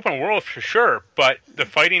mean, it's open world for sure, but the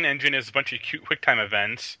fighting engine is a bunch of cute QuickTime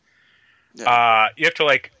events. Yeah. You have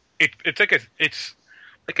to it's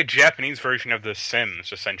like a Japanese version of The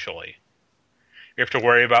Sims, essentially. You have to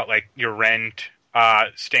worry about like your rent,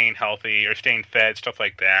 staying healthy or staying fed, stuff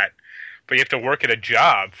like that. But you have to work at a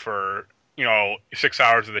job for 6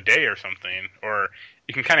 hours of the day or something, or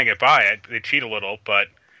you can kind of get by it. They cheat a little, but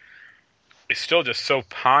is still just so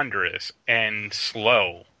ponderous and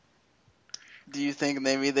slow. Do you think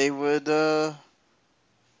maybe they would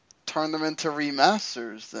turn them into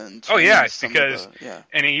remasters then? Oh yeah, because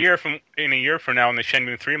in a year from now, when the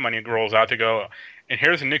Shenmue 3 money rolls out, to go, and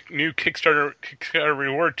here's a new Kickstarter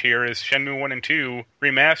reward tier is Shenmue 1 and 2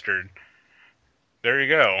 remastered. There you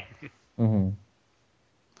go. Mm-hmm.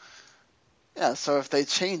 Yeah, so if they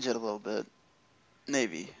change it a little bit,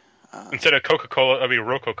 maybe. Instead of Coca-Cola, it'll be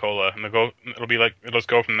Roco-Cola, and it'll be like, let's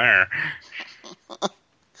go from there.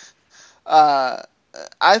 I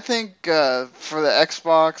think for the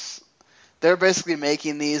Xbox, they're basically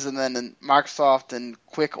making these, and then Microsoft in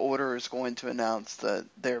quick order is going to announce that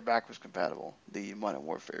they're backwards compatible, the Modern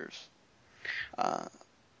Warfares.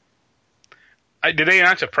 Did they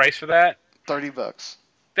announce a price for that? $30.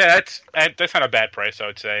 Yeah, that's not a bad price, I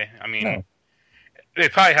would say. I mean, No. they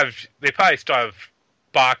probably still have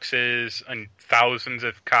boxes and thousands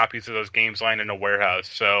of copies of those games lying in a warehouse.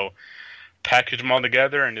 So package them all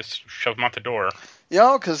together and just shove them out the door.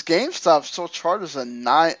 Because GameStop still charges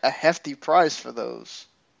a hefty price for those.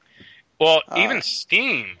 Well, even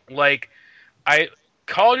Steam,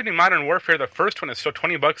 Call of Duty Modern Warfare, the first one is still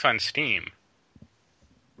 $20 on Steam,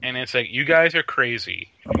 and it's like, you guys are crazy.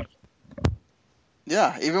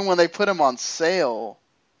 Yeah, even when they put them on sale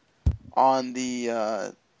on the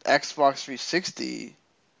Xbox 360,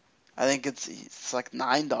 I think it's like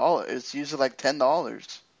 $9. It's usually like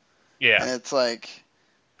 $10. Yeah, and it's like,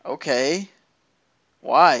 okay.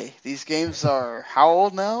 Why? These games are how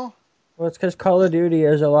old now? Well, it's because Call of Duty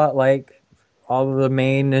is a lot like all of the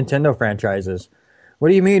main Nintendo franchises. What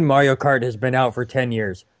do you mean Mario Kart has been out for 10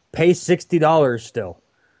 years? Pay $60 still.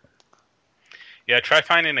 Yeah, try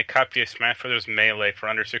finding a copy of Smash Bros. Melee for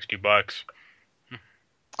under $60.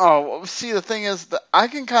 Oh, see, the thing is, I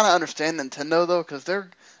can kind of understand Nintendo, though, because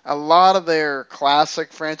a lot of their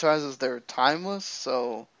classic franchises, they're timeless,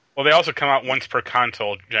 so... Well, they also come out once per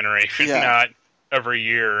console generation, not every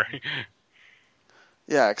year.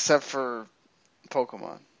 Yeah, except for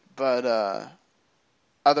Pokemon. But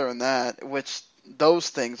other than that, which those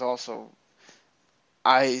things also,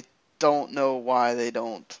 I don't know why they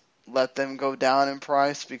don't let them go down in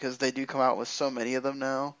price, because they do come out with so many of them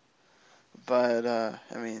now. But,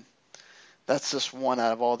 I mean, that's just one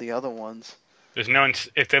out of all the other ones. There's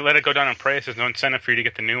if they let it go down in price, there's no incentive for you to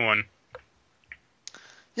get the new one.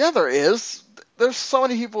 Yeah, there is. There's so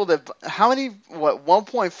many people that...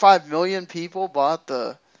 1.5 million people bought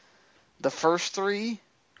the first three?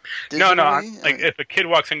 No, if a kid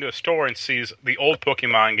walks into a store and sees the old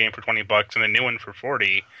Pokemon game for $20 and the new one for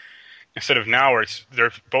 $40, instead of now where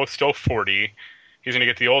they're both still $40, he's going to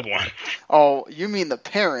get the old one. Oh, you mean the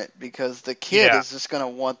parent, because the kid is just going to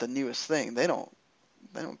want the newest thing. They don't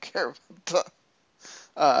care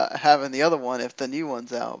about having the other one if the new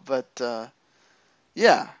one's out. But,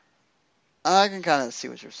 yeah, I can kind of see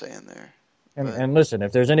what you're saying there. And listen,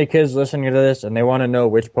 if there's any kids listening to this and they want to know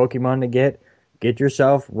which Pokemon to get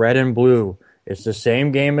yourself Red and Blue. It's the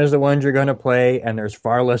same game as the ones you're going to play, and there's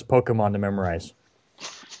far less Pokemon to memorize.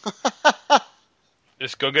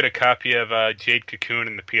 Just go get a copy of Jade Cocoon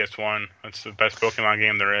in the PS1. That's the best Pokemon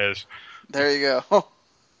game there is. There you go.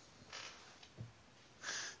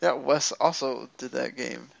 Yeah, Wes also did that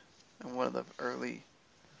game in one of the early...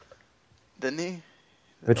 Didn't he?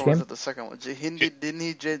 Which or game? was it the second one? Didn't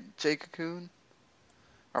he Jade Cocoon?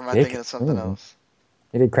 Or am I thinking of something else?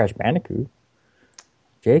 He did Crash Bandicoot.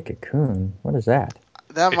 Jay Cocoon. What is that?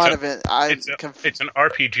 That might have been... It's an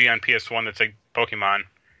RPG on PS1 that's like Pokemon.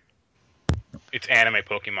 It's anime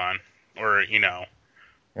Pokemon. Or, I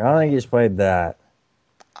don't think he's played that.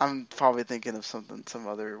 I'm probably thinking of some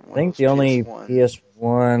other one. I think the only PS1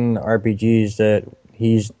 RPGs that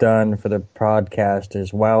he's done for the podcast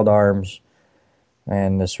is Wild Arms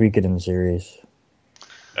and the Suikoden series.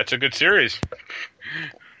 That's a good series.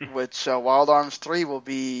 Which Wild Arms 3 will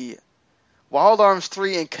be... Wild Arms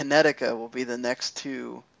 3 and Kinetica will be the next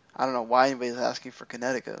two. I don't know why anybody's asking for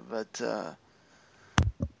Kinetica, but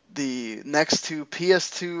the next two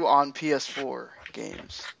PS2 on PS4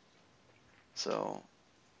 games. So,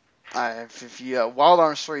 if you Wild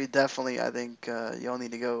Arms 3, definitely, I think you'll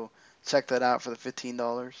need to go check that out for the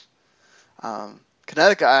 $15.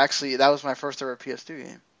 Kinetica, actually, that was my first ever PS2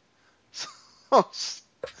 game. So,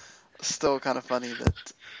 still kind of funny that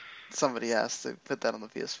somebody asked to put that on the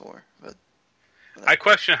PS4, but. I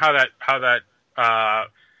question how that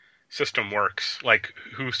system works. Like,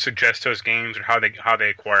 who suggests those games or how they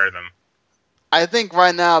acquire them. I think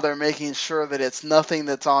right now they're making sure that it's nothing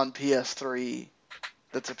that's on PS3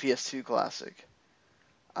 that's a PS2 classic.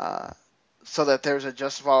 So that there's a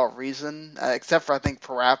justifiable reason, except for I think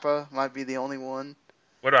Parappa might be the only one.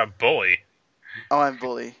 What about Bully? Oh, and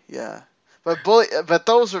Bully, yeah. But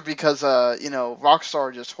those are because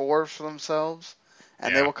Rockstar just whores for themselves,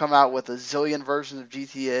 and they will come out with a zillion versions of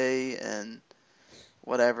GTA and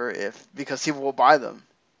whatever because people will buy them.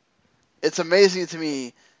 It's amazing to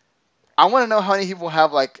me. I want to know how many people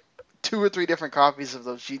have like 2 or 3 different copies of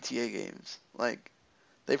those GTA games. Like,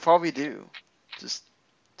 they probably do, just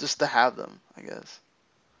to have them, I guess,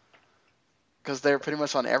 because they're pretty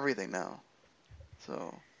much on everything now.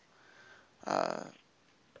 So,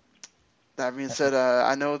 that being said,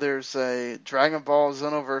 I know there's a Dragon Ball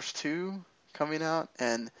Xenoverse 2 coming out,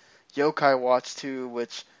 and Yokai Watch 2,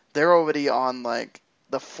 which they're already on, like,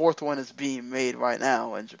 the 4th one is being made right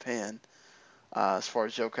now in Japan, as far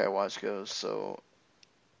as Yokai Watch goes. So,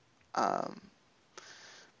 I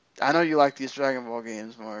know you like these Dragon Ball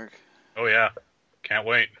games, Mark. Oh, yeah. Can't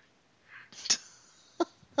wait.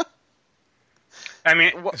 I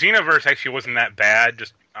mean, Xenoverse actually wasn't that bad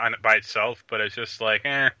just on it by itself, but it's just like,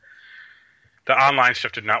 the online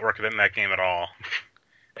stuff did not work in that game at all.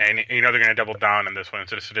 And they're going to double down on this one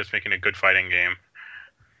instead of just making a good fighting game.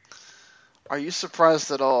 Are you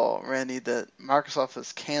surprised at all, Randy, that Microsoft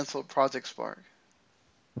has canceled Project Spark?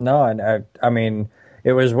 No, I mean,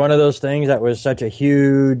 it was one of those things that was such a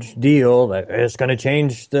huge deal that it's going to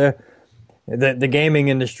change the gaming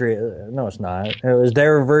industry. No, it's not. It was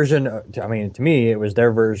their version. To me, it was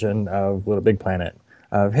their version of Little Big Planet.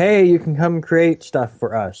 Of, hey, you can come create stuff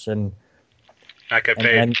for us, and not get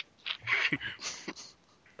paid.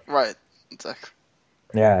 Right. Exactly.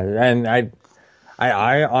 Yeah, and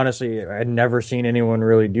I honestly had never seen anyone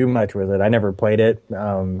really do much with it. I never played it,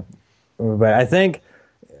 but I think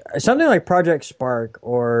something like Project Spark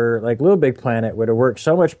or like Little Big Planet would have worked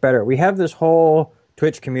so much better. We have this whole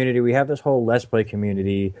Twitch community. We have this whole Let's Play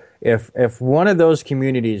community. If one of those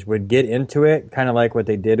communities would get into it, kind of like what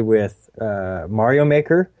they did with Mario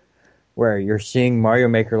Maker, where you're seeing Mario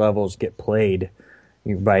Maker levels get played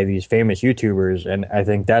by these famous YouTubers, and I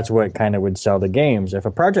think that's what kind of would sell the games. If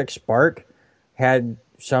a Project Spark had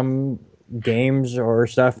some games or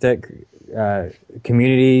stuff that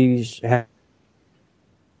communities have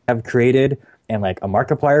created, and like a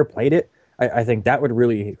Markiplier played it, I think that would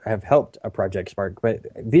really have helped a Project Spark. But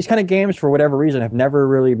these kind of games, for whatever reason, have never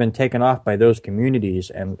really been taken off by those communities,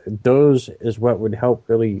 and those is what would help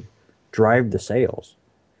really drive the sales.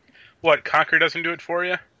 What, Conquer doesn't do it for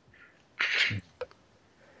you?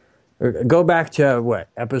 Go back to,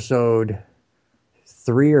 episode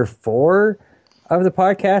 3 or 4 of the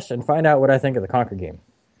podcast and find out what I think of the Conquer game.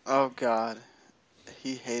 Oh, God.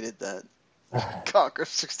 He hated that Conquer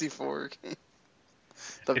 64 game.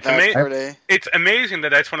 It's amazing that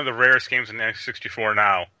that's one of the rarest games in the N64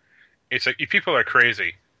 now. It's like, people are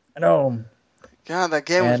crazy. I know. God, that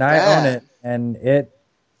game was bad. And I own it, and it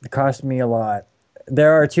cost me a lot.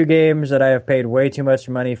 There are 2 games that I have paid way too much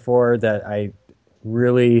money for that I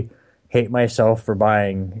really hate myself for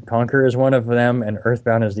buying. Conquer is one of them, and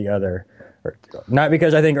Earthbound is the other. Not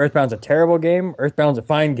because I think Earthbound's a terrible game. Earthbound's a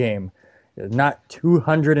fine game. Not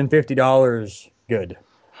 $250 good.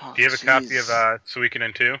 Oh, do you have a copy of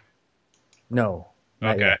Suikoden 2? No.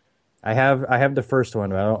 Okay. Yet. I have the first one,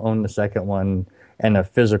 but I don't own the second one in a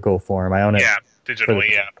physical form. I own it. Yeah,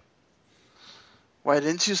 digitally, yeah. Wait,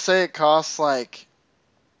 didn't you say it costs like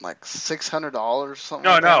 $600 or something?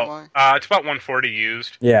 No. It's about $140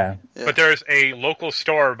 used. Yeah. But there's a local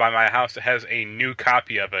store by my house that has a new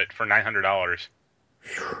copy of it for $900.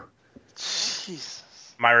 Jesus.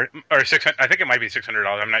 Or 600. I think it might be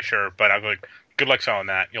 $600. I'm not sure, but I'm like, good luck selling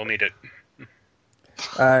that. You'll need it.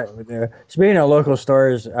 Speaking of local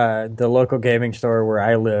stores, the local gaming store where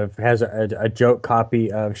I live has a joke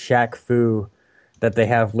copy of Shaq Fu that they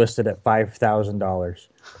have listed at $5,000.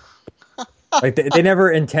 Like they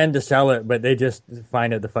never intend to sell it, but they just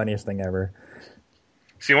find it the funniest thing ever.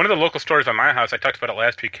 See, one of the local stores on my house, I talked about it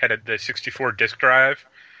last week, had the 64 disc drive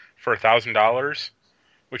for $1,000,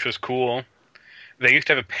 which was cool. They used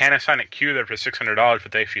to have a Panasonic Q there for $600,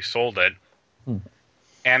 but they actually sold it.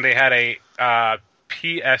 And they had a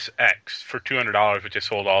PSX for $200, which they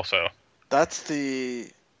sold also. That's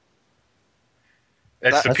the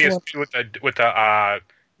PS2 with the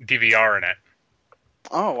DVR in it.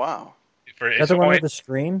 Oh, wow. That's the one with the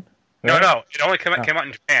screen? Right? No. It only came out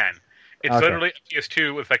in Japan. It's literally a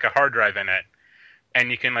PS2 with like a hard drive in it,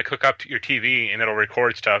 and you can like hook up to your TV and it'll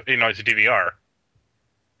record stuff. It's a DVR.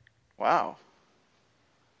 Wow,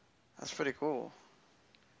 that's pretty cool.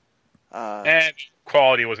 And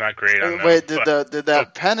quality was not great. Wait, did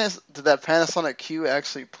that Panasonic Q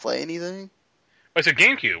actually play anything? It's a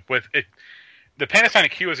GameCube with it. The Panasonic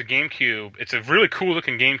Q is a GameCube. It's a really cool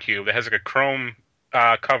looking GameCube that has like a chrome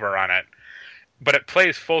cover on it. but it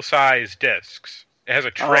plays full-size discs. It has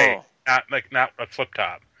a tray, not a flip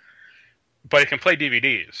top, but it can play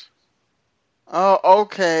DVDs. Oh,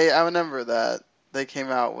 okay. I remember that. They came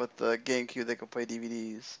out with the GameCube. They could play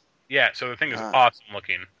DVDs. Yeah, so the thing is awesome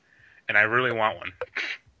looking, and I really want one.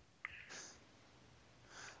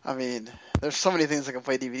 I mean, there's so many things that can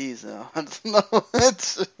play DVDs now.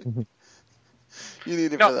 You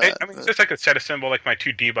need it for that. I mean, it's just like a set assemble, like my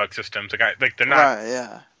two debug systems. They're not. Right,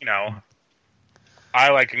 yeah. You know, I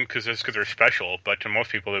like them because they're special, but to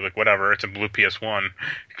most people, they're like, whatever. It's a blue PS1.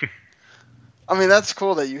 I mean, that's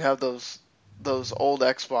cool that you have those old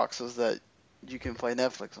Xboxes that you can play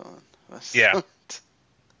Netflix on. Yeah.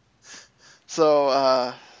 So,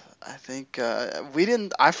 I think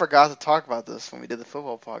I forgot to talk about this when we did the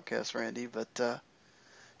football podcast, Randy, but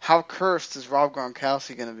how cursed is Rob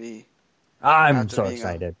Gronkowski going to be? I'm so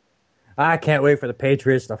excited. I can't wait for the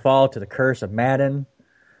Patriots to fall to the curse of Madden.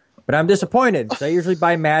 But I'm disappointed because I usually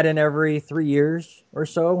buy Madden every 3 years or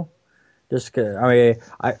so. Just 'cause,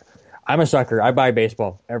 I'm a sucker. I buy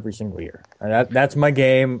baseball every single year. That's my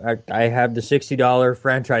game. I have the $60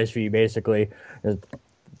 franchise fee, basically.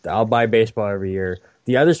 I'll buy baseball every year.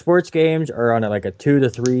 The other sports games are on a 2 to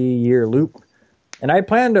 3 year loop. And I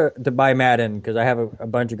plan to buy Madden because I have a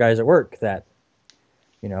bunch of guys at work that,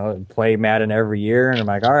 play Madden every year. And I'm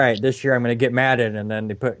like, all right, this year I'm going to get Madden. And then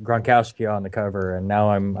they put Gronkowski on the cover. And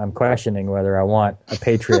now I'm questioning whether I want a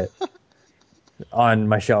Patriot on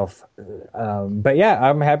my shelf. But yeah,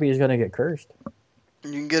 I'm happy he's going to get cursed.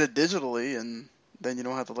 You can get it digitally, and then you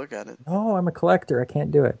don't have to look at it. Oh, I'm a collector. I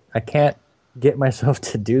can't do it. I can't get myself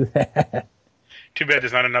to do that. Too bad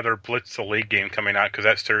there's not another Blitz the League game coming out because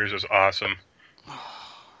that series was awesome.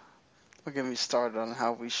 Don't get me started on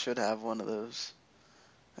how we should have one of those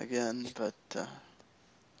again, but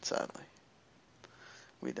sadly,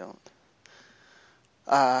 we don't.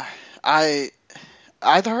 I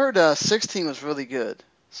heard 16 was really good,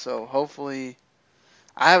 so hopefully,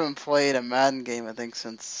 I haven't played a Madden game I think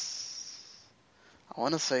since I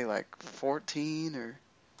want to say 14 or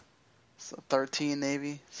 13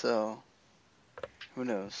 maybe. So who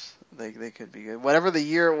knows? They could be good. Whatever the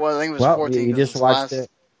year it was, I think it was 14. You just watched it.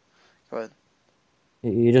 Go ahead.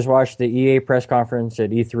 You just watched the EA press conference at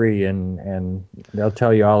E3, and they'll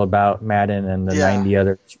tell you all about Madden and the 90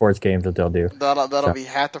 other sports games that they'll do. That'll be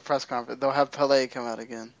half the press conference. They'll have Pelé come out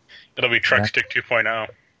again. It'll be Truck Stick 2.0.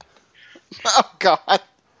 Oh, God.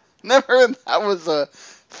 Never that was a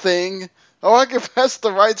thing. Oh, I can press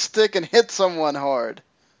the right stick and hit someone hard.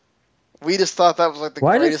 We just thought that was the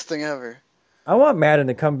greatest thing ever. I want Madden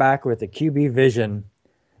to come back with a QB vision,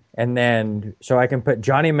 and then so I can put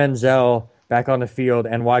Johnny Manziel back on the field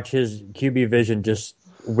and watch his QB vision just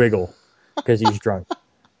wiggle because he's drunk.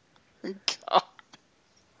 God.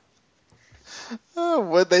 Oh,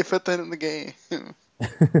 would they put that in the game?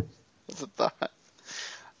 That's a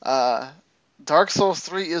thought. Dark Souls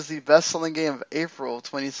 3 is the best-selling game of April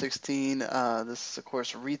 2016. This is, of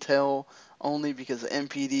course, retail only because the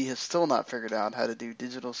NPD has still not figured out how to do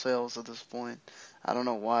digital sales at this point. I don't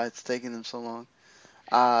know why it's taking them so long.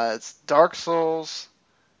 It's Dark Souls,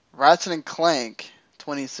 Ratchet & Clank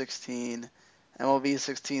 2016, MLB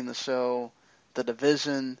 16 The Show, The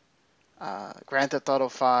Division, Grand Theft Auto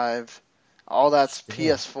 5. All that's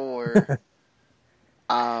PS4.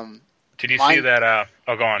 Did you see that?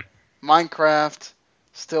 Go on. Minecraft,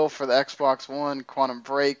 still for the Xbox One, Quantum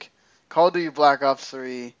Break, Call of Duty Black Ops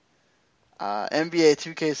 3, NBA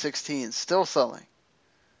 2K16, still selling,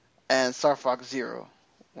 and Star Fox Zero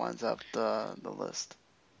winds up the list.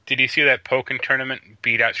 Did you see that Pokken tournament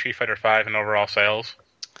beat out Street Fighter V in overall sales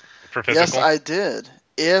for physical? Yes, I did.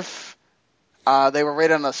 If they were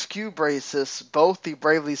rated on a SKU basis, both the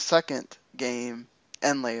Bravely Second game,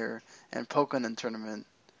 End Layer, and Pokken tournament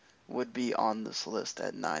would be on this list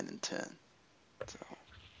at 9 and 10. So.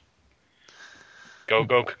 Go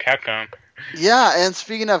Capcom. Yeah, and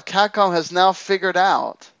speaking of, Capcom has now figured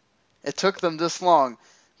out, it took them this long,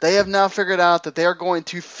 they have now figured out that they are going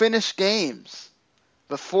to finish games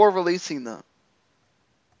before releasing them.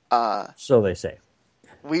 So they say.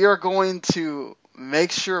 We are going to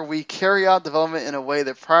make sure we carry out development in a way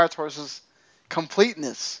that prioritizes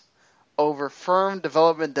completeness over firm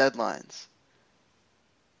development deadlines.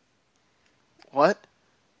 What?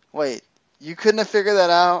 Wait, you couldn't have figured that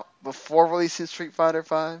out before releasing Street Fighter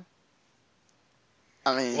V?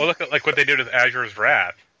 I mean... Well, look at what they did with Azure's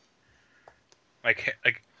Wrath. Like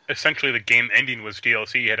essentially the game ending was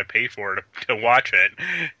DLC. You had to pay for it to watch it.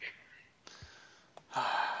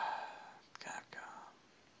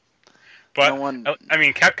 But, I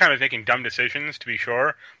mean, Capcom is making dumb decisions, to be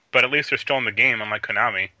sure, but at least they're still in the game, unlike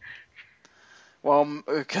Konami. Well,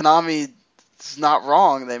 Konami it's not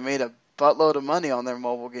wrong. They made a buttload of money on their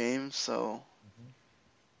mobile games, so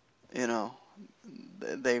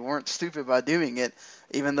they weren't stupid by doing it.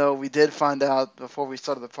 Even though we did find out before we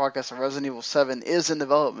started the podcast that Resident Evil 7 is in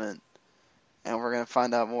development, and we're going to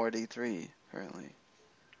find out more at E3 apparently.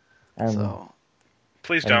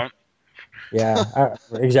 Please don't. Yeah,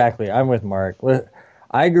 exactly. I'm with Mark.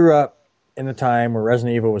 I grew up in the time where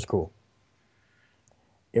Resident Evil was cool.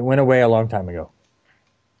 It went away a long time ago.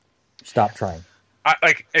 Stop trying.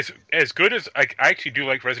 As good as I actually do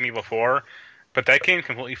like Resident Evil 4, but that game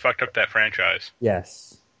completely fucked up that franchise.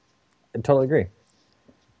 Yes, I totally agree.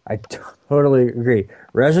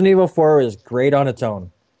 Resident Evil 4 is great on its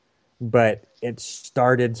own, but it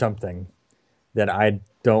started something that I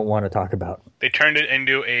don't want to talk about. They turned it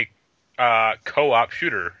into a co-op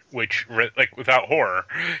shooter, which without horror.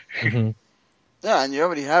 Mm-hmm. Yeah, and you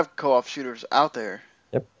already have co-op shooters out there.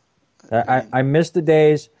 Yep. I miss the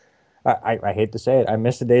days. I hate to say it. I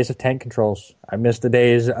miss the days of tank controls. I miss the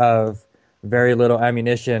days of very little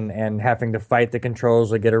ammunition and having to fight the controls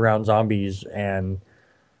to get around zombies, and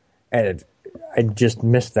I just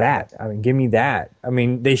miss that. I mean, give me that. I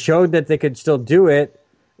mean, they showed that they could still do it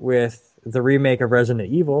with the remake of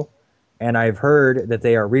Resident Evil, and I've heard that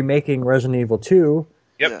they are remaking Resident Evil 2,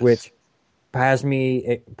 yep. which has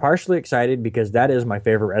me partially excited because that is my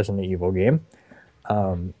favorite Resident Evil game.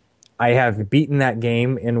 I have beaten that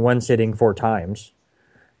game in one sitting 4 times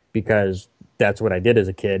because that's what I did as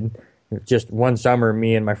a kid. Just one summer,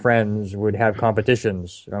 me and my friends would have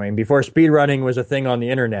competitions. I mean, before speedrunning was a thing on the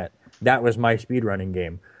internet, that was my speedrunning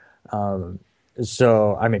game.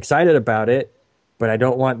 So I'm excited about it, but I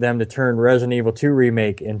don't want them to turn Resident Evil 2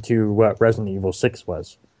 remake into what Resident Evil 6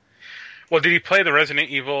 was. Well, did you play the Resident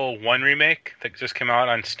Evil 1 remake that just came out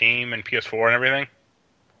on Steam and PS4 and everything?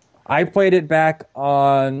 I played it back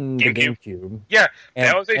on the GameCube. Yeah,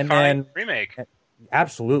 that was a fine remake.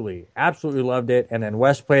 Absolutely loved it. And then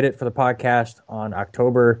Wes played it for the podcast on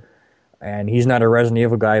October, and he's not a Resident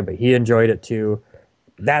Evil guy, but he enjoyed it too.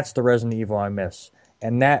 That's the Resident Evil I miss.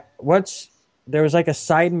 And there was like a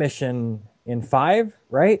side mission in 5,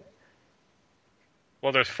 right?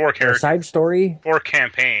 Well, there's 4 characters. A side story? 4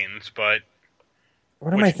 campaigns, but...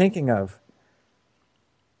 What am I thinking of?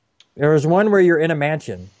 There was one where you're in a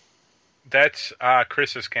mansion. That's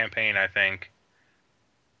Chris's campaign, I think.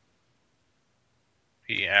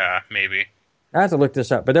 Yeah, maybe. I have to look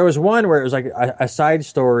this up. But there was one where it was like a side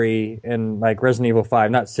story in like Resident Evil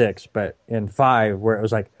 5, not 6, but in 5, where it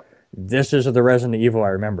was like, this is the Resident Evil I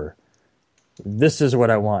remember. This is what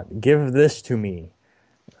I want. Give this to me.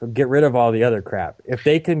 Get rid of all the other crap. If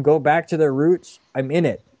they can go back to their roots, I'm in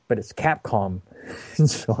it. But it's Capcom,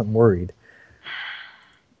 so I'm worried.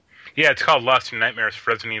 Yeah, it's called Lost in Nightmares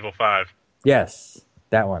for Resident Evil 5. Yes,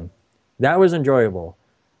 that one. That was enjoyable.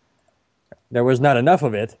 There was not enough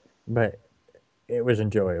of it, but it was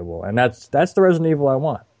enjoyable. And that's the Resident Evil I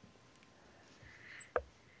want.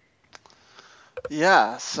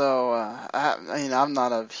 Yeah, so, I'm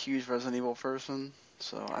not a huge Resident Evil person,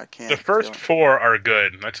 so I can't... The first 4 are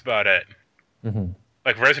good. That's about it. Mm-hmm.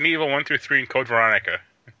 Like Resident Evil 1 through 3 and Code Veronica.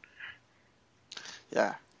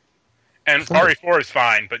 Yeah. And RE4 is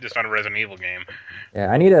fine, but just not a Resident Evil game.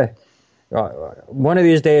 Yeah, I need one of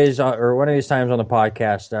these days, or one of these times on the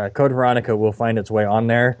podcast, Code Veronica will find its way on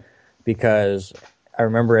there, because I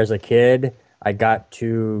remember as a kid, I got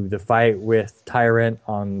to the fight with Tyrant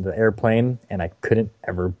on the airplane, and I couldn't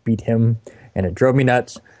ever beat him, and it drove me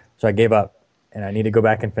nuts, so I gave up, and I need to go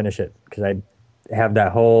back and finish it, because I have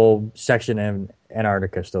that whole section in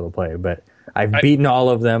Antarctica still to play, but I've beaten all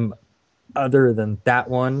of them other than that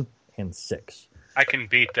one in 6. I can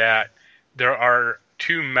beat that. There are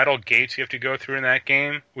 2 metal gates you have to go through in that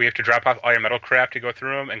game. We have to drop off all your metal crap to go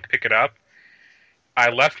through them and pick it up. I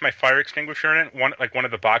left my fire extinguisher in it, one of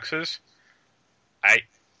the boxes. I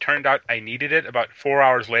turned out I needed it about 4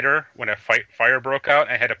 hours later when a fire broke out.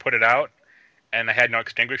 I had to put it out, and I had no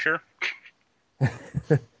extinguisher.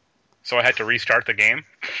 So I had to restart the game.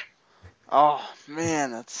 Oh,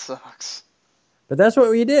 man, that sucks. But that's what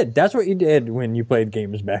you did. That's what you did when you played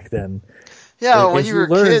games back then. Yeah, when you were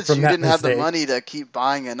kids, you didn't have the money to keep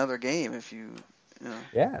buying another game if you know.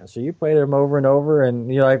 Yeah, so you played them over and over,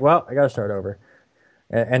 and you're like, well, I got to start over.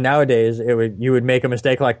 And nowadays, you would make a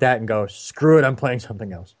mistake like that and go, screw it, I'm playing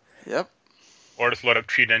something else. Yep. Or just load up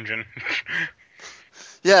Cheat Engine.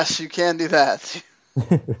 Yes, you can do that.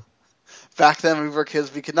 Back then, when we were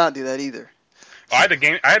kids, we could not do that either. I had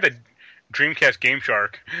the Dreamcast Game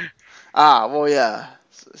Shark. Ah, well, yeah.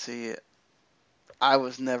 See, I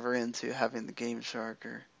was never into having the Game Shark.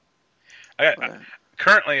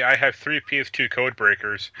 Currently, I have 3 PS2 code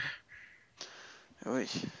breakers. Oy.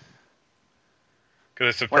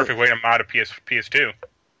 because it's the perfect way to mod a PS2.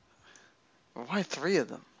 Why 3 of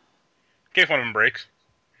them? In case one of them breaks.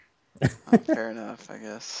 Fair enough, I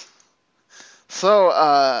guess.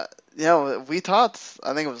 So, we talked,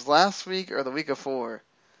 I think it was last week or the week before,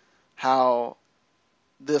 how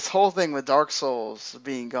this whole thing with Dark Souls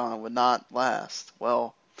being gone would not last.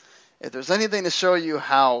 Well, if there's anything to show you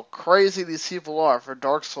how crazy these people are for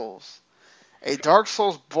Dark Souls, a Dark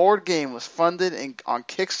Souls board game was funded on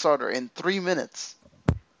Kickstarter in 3 minutes.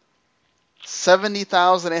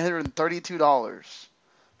 $70,832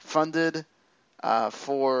 funded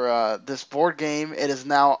for this board game. It is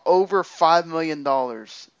now over $5 million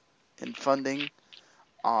in funding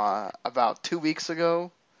about 2 weeks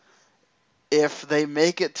ago. If they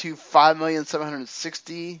make it to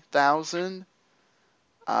 $5,760,000,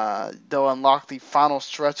 they'll unlock the final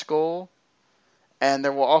stretch goal. And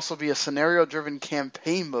there will also be a scenario-driven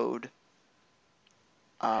campaign mode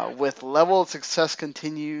with level of success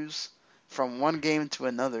continues from one game to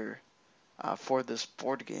another for this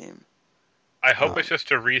board game. I hope it's just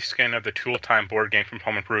a reskin of the Tool Time board game from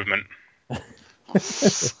Home Improvement.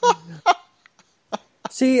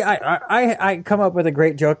 See, I come up with a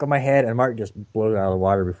great joke in my head, and Mark just blows it out of the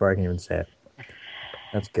water before I can even say it.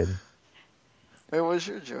 That's good. Wait, what was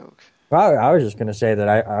your joke? Well, I was just going to say that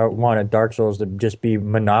I wanted Dark Souls to just be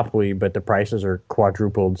Monopoly, but the prices are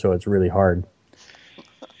quadrupled, so it's really hard.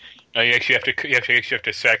 No, you actually have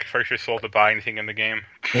to sacrifice your soul to buy anything in the game.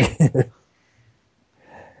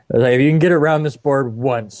 Like, if you can get around this board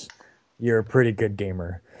once, you're a pretty good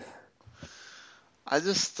gamer. I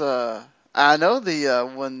just I know the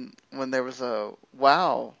when there was a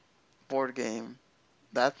WoW board game,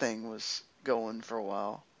 that thing was going for a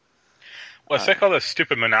while. Well, it's like all the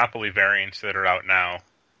stupid Monopoly variants that are out now.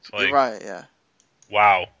 It's like, right, yeah.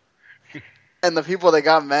 Wow. And the people that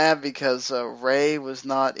got mad because Ray was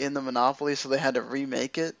not in the Monopoly, so they had to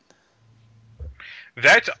remake it.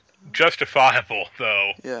 That's justifiable,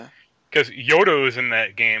 though. Yeah. Because Yoda is in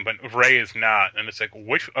that game, but Ray is not. And it's like,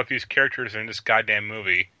 which of these characters are in this goddamn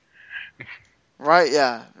movie? Right,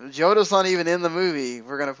 yeah. Yoda's not even in the movie.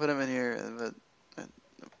 We're going to put him in here, but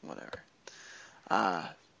whatever. I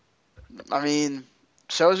mean,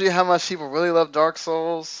 shows you how much people really love Dark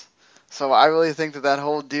Souls. So I really think that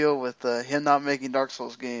whole deal with him not making Dark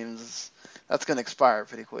Souls games, that's going to expire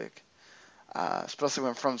pretty quick. Especially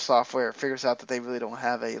when From Software figures out that they really don't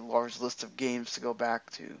have a large list of games to go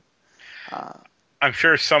back to. I'm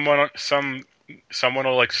sure someone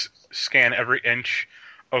will like scan every inch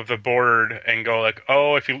of the board and go like,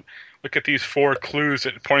 oh, if you look at these 4 clues,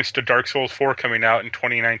 it points to Dark Souls 4 coming out in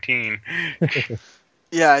 2019.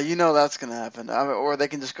 Yeah, you know that's going to happen. Or they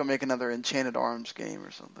can just go make another Enchanted Arms game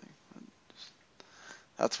or something.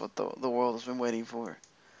 That's what the world has been waiting for.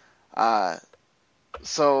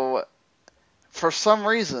 So, for some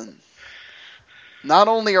reason, not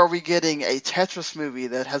only are we getting a Tetris movie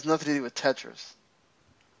that has nothing to do with Tetris,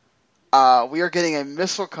 we are getting a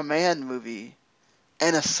Missile Command movie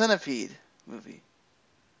and a Centipede movie.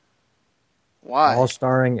 Why? All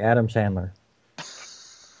starring Adam Sandler.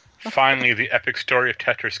 Finally, the epic story of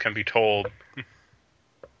Tetris can be told.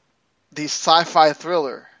 The sci-fi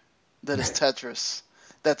thriller that is Tetris.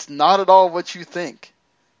 That's not at all what you think,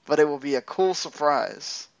 but it will be a cool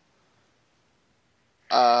surprise.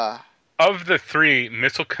 Of the 3,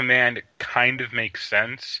 Missile Command kind of makes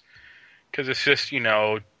sense, because it's just,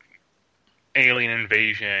 alien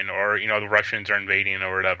invasion, or, the Russians are invading,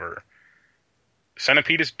 or whatever.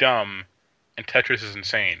 Centipede is dumb, and Tetris is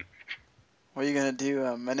insane. What are you gonna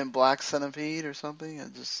do? Men in Black Centipede or something?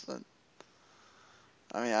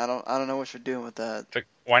 I don't know what you're doing with that. It's like,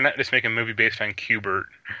 why not just make a movie based on Q*bert?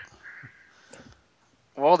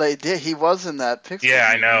 Well, they did. He was in that Pixar.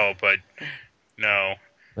 Yeah, movie. I know, but no.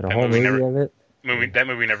 But a whole movie of it? That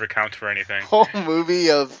movie never counts for anything. Whole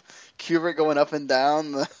movie of Q*bert going up and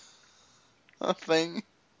down the thing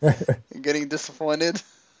and getting disappointed.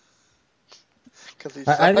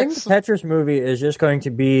 I think the Tetris movie is just going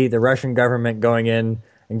to be the Russian government going in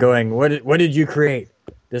and going, what did you create?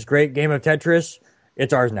 This great game of Tetris?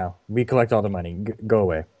 It's ours now. We collect all the money. Go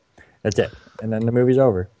away. That's it. And then the movie's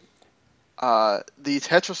over. The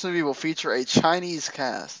Tetris movie will feature a Chinese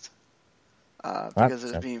cast because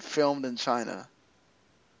it's being filmed in China.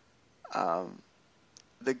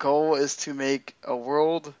 The goal is to make a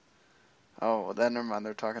world... Oh, then never mind.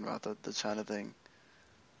 They're talking about the China thing.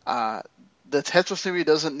 The Tetris movie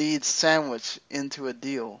doesn't need sandwich into a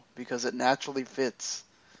deal because it naturally fits,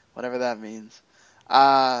 whatever that means.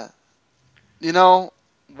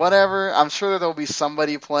 Whatever. I'm sure there'll be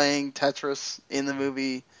somebody playing Tetris in the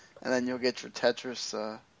movie, and then you'll get your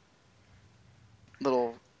Tetris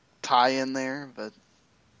little tie in there. But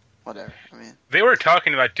whatever. I mean, they were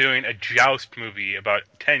talking about doing a Joust movie about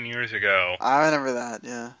 10 years ago. I remember that.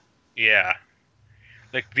 Yeah. Yeah.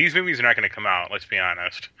 Like, these movies are not going to come out, let's be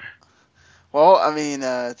honest. Well, I mean,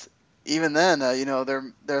 even then,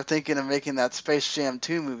 they're thinking of making that Space Jam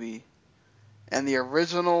 2 movie, and the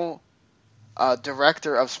original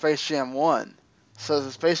director of Space Jam 1 says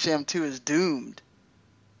that Space Jam 2 is doomed.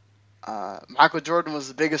 Michael Jordan was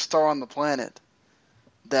the biggest star on the planet.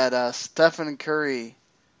 That Stephen Curry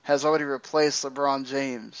has already replaced LeBron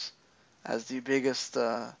James as the biggest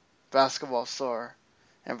basketball star,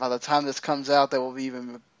 and by the time this comes out, they will be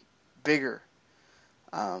even bigger.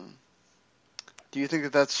 Do you think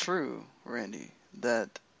that that's true, Randy?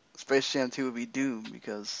 That Space Jam 2 will be doomed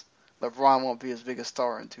because LeBron won't be as big a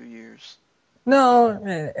star in 2 years? No,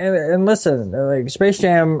 and listen, like Space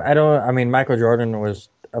Jam, I mean, Michael Jordan was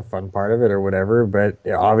a fun part of it or whatever, but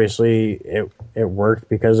obviously it worked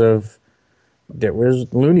because of it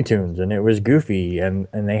was Looney Tunes and it was goofy and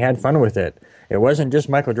they had fun with it. It wasn't just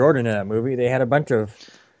Michael Jordan in that movie. They had a bunch of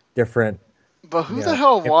different. But who the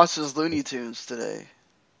hell watches Looney Tunes today?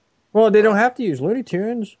 Well, they don't have to use Looney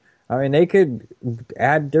Tunes. I mean, they could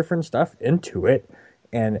add different stuff into it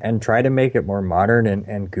and try to make it more modern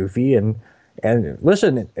and goofy. And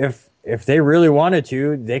listen, if they really wanted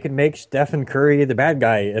to, they could make Stephen Curry the bad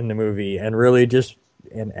guy in the movie and really just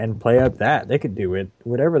and play up that. They could do it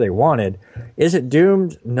whatever they wanted. Is it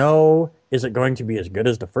doomed? No. Is it going to be as good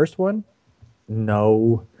as the first one?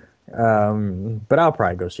 No. But I'll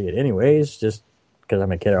probably go see it anyways, just because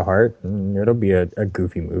I'm a kid at heart, and it'll be a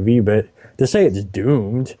goofy movie, but to say it's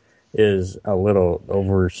doomed is a little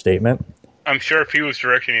overstatement. I'm sure if he was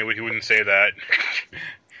directing it, he wouldn't say that.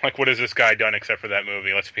 Like, what has this guy done except for that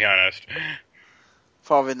movie? Let's be honest.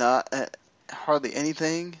 Probably not. Hardly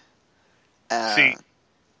anything. See,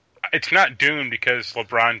 it's not doomed because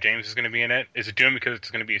LeBron James is going to be in it. It's doomed because it's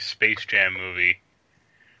going to be a Space Jam movie.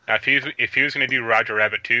 Now, if he was going to do Roger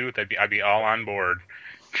Rabbit 2, I'd be all on board.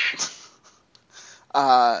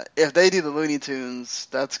 If they do the Looney Tunes,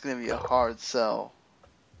 that's going to be a hard sell,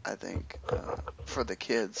 I think, for the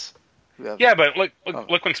kids. Yeah, but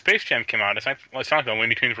look when Space Jam came out. It's not like the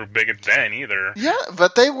Looney Tunes were big then either. Yeah,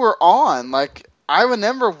 but they were on. Like, I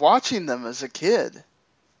remember watching them as a kid,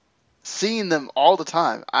 seeing them all the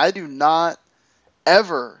time. I do not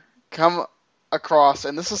ever come across,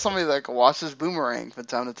 and this is somebody that watches Boomerang from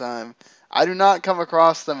time to time, I do not come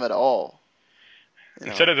across them at all.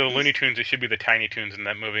 Instead of the Looney Tunes, it should be the Tiny Toons in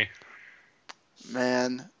that movie.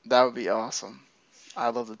 Man, that would be awesome. I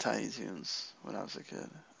loved the Tiny Toons when I was a kid.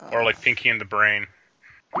 Or like Pinky and the Brain.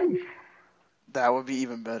 That would be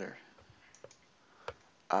even better.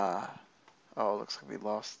 It looks like we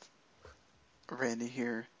lost Randy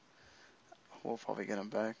here. We'll probably get him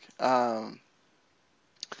back.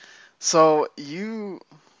 So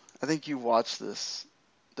I think you watched this,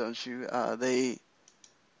 don't you? They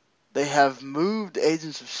have moved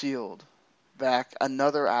Agents of S.H.I.E.L.D. back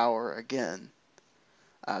another hour again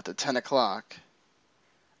to 10 o'clock.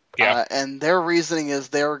 Yeah. And their reasoning is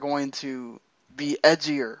they're going to be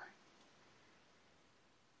edgier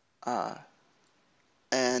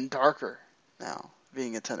and darker now,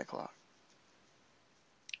 being at 10 o'clock.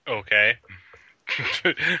 Okay.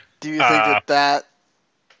 Do you think that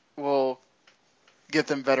will get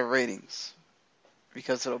them better ratings?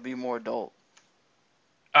 Because it'll be more adult.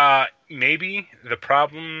 Maybe the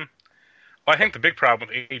problem. Well, I think the big problem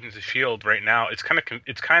with Agents of S.H.I.E.L.D. right now it's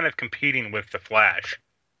kind of competing with The Flash.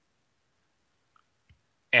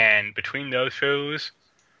 And between those shows,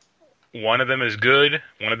 one of them is good,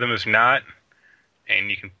 one of them is not, and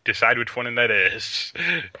you can decide which one that is.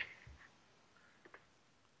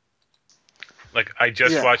 Like I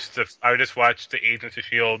just watched the Agents of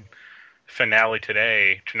S.H.I.E.L.D. finale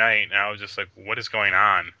tonight, and I was just like, what is going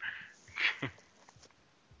on?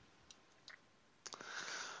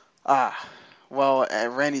 Well,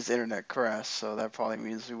 Randy's internet crashed, so that probably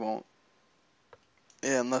means we won't.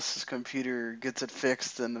 Yeah, unless his computer gets it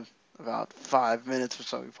fixed in about 5 minutes or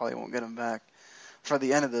so, we probably won't get him back for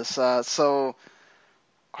the end of this. So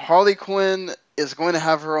Harley Quinn is going to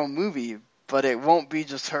have her own movie, but it won't be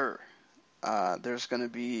just her. There's going to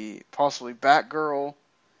be possibly Batgirl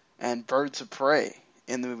and Birds of Prey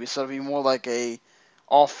in the movie, so it'll be more like a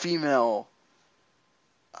all-female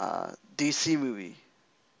DC movie.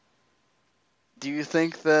 Do you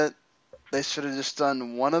think that they should have just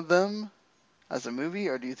done one of them as a movie,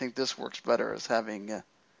 or do you think this works better as having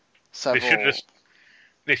several?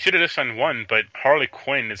 They should have just done one, but Harley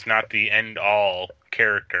Quinn is not the end-all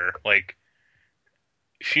character. Like,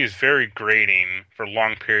 she is very grating for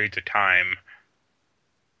long periods of time.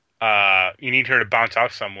 You need her to bounce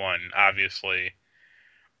off someone, obviously.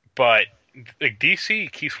 but like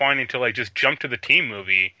DC keeps wanting to like just jump to the team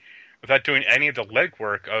movie without doing any of the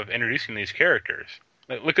legwork of introducing these characters.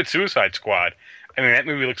 Like, look at Suicide Squad. I mean, that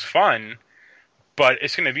movie looks fun, but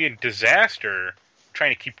it's going to be a disaster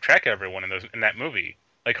trying to keep track of everyone in that movie.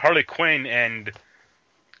 Like Harley Quinn and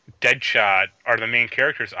Deadshot are the main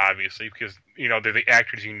characters, obviously, because they're the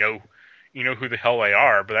actors. You know who the hell they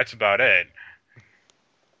are, but that's about it.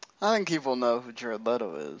 I think people know who Jared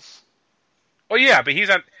Leto is. Oh yeah, but he's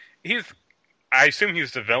not. I assume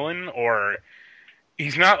he's the villain, or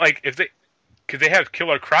he's not. Like because they have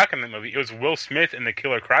Killer Croc in the movie. It was Will Smith in the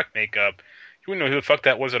Killer Croc makeup. You wouldn't know who the fuck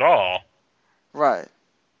that was at all. Right.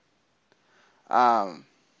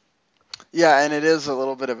 Yeah, and it is a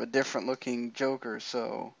little bit of a different looking Joker,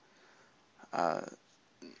 so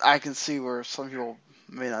I can see where some people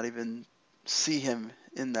may not even see him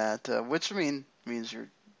in that, which means you're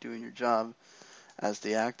doing your job as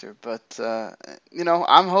the actor. But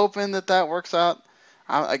I'm hoping that works out.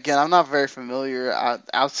 I'm not very familiar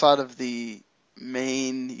outside of the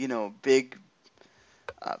main, big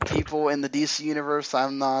people in the DC universe.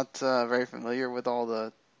 I'm not very familiar with all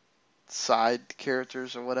the side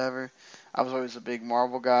characters or whatever. I was always a big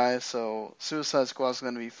Marvel guy, so Suicide Squad is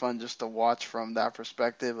going to be fun just to watch from that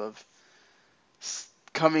perspective of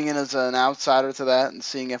coming in as an outsider to that and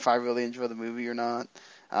seeing if I really enjoy the movie or not.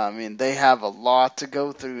 I mean, they have a lot to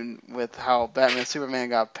go through with how Batman Superman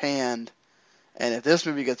got panned, and if this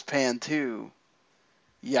movie gets panned too,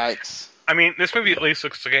 yikes. I mean, this movie at least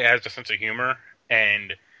looks like it has a sense of humor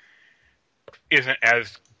and isn't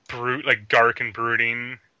as dark and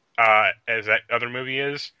brooding as that other movie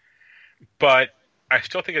is. But I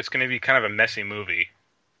still think it's going to be kind of a messy movie.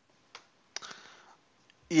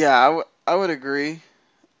 Yeah, I would agree.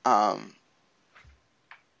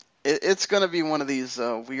 It's going to be one of these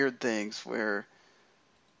weird things where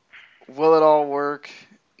will it all work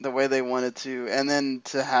the way they want it to? And then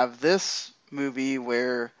to have this movie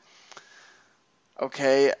where,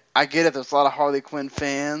 okay, I get it, there's a lot of Harley Quinn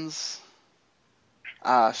fans.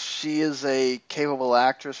 She is a capable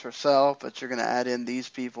actress herself, but you're going to add in these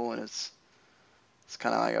people, and it's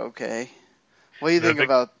kind of like, okay. What do you think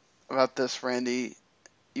about this, Randy?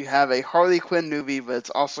 You have a Harley Quinn movie, but it's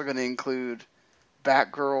also going to include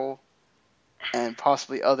Batgirl and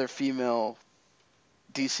possibly other female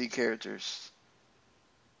DC characters.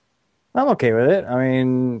 I'm okay with it. I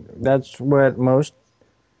mean, that's what most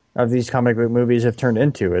of these comic book movies have turned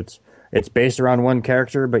into. It's based around one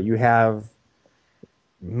character, but you have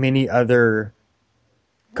many other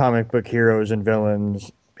comic book heroes and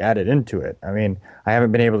villains added into it. I mean, I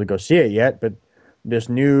haven't been able to go see it yet, but this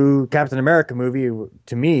new Captain America movie,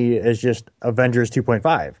 to me, is just Avengers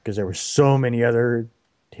 2.5, because there were so many other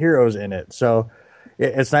heroes in it. So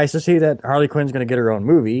it's nice to see that Harley Quinn's going to get her own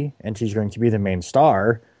movie, and she's going to be the main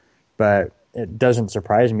star, but it doesn't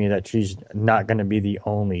surprise me that she's not going to be the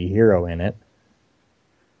only hero in it.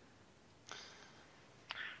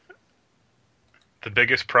 The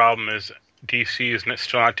biggest problem is DC is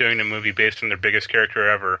still not doing a movie based on their biggest character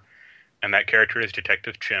ever, and that character is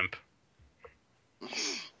Detective Chimp.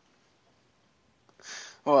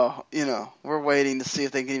 Well, we're waiting to see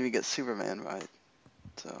if they can even get Superman right.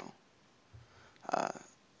 So,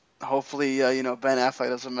 hopefully, Ben Affleck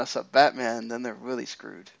doesn't mess up Batman, then they're really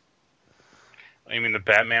screwed. You mean the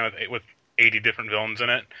Batman with 80 different villains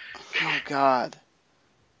in it? Oh, God.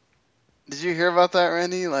 Did you hear about that,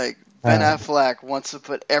 Randy? Like, Ben Affleck wants to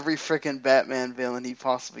put every freaking Batman villain he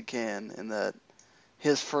possibly can in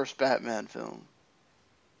his first Batman film.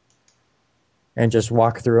 And just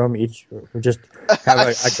walk through them each, just have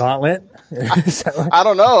a gauntlet? I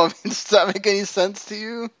don't know. I mean, does that make any sense to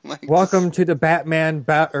you? Welcome to the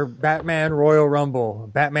Batman Royal Rumble.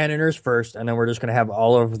 Batman enters first, and then we're just going to have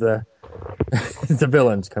all of the the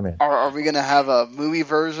villains come in. Are we going to have a movie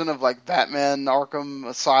version of like Batman Arkham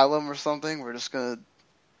Asylum or something? We're just going to...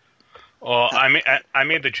 Well, I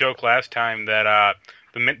made the joke last time that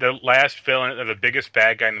the last villain, or the biggest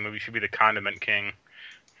bad guy in the movie, should be the Condiment King.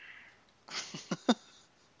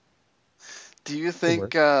 Do you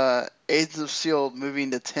think Agents of S.H.I.E.L.D.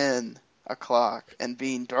 moving to 10 o'clock and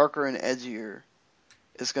being darker and edgier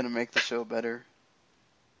is going to make the show better,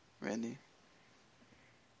 Randy?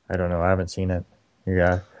 I don't know. I haven't seen it.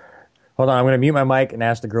 Yeah. Hold on. I'm going to mute my mic and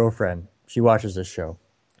ask the girlfriend. She watches this show.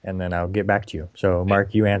 And then I'll get back to you. So,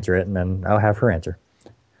 Mark, you answer it, and then I'll have her answer.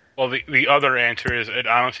 Well, the other answer is it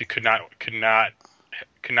honestly could not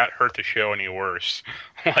hurt the show any worse.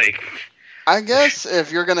 Like, I guess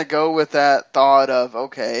if you're gonna go with that thought of,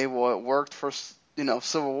 okay, well, it worked for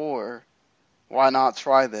Civil War, why not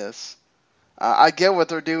try this? I get what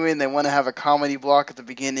they're doing. They want to have a comedy block at the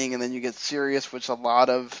beginning, and then you get serious, which a lot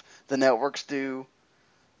of the networks do.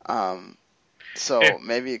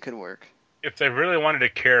 Maybe it could work. If they really wanted to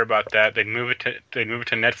care about that, they'd move it to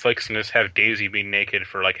Netflix and just have Daisy be naked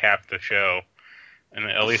for like half the show, and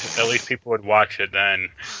at least people would watch it then.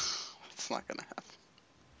 It's not gonna happen.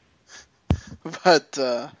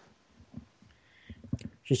 But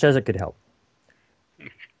she says it could help.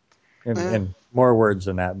 And more words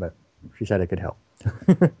than that, but she said it could help.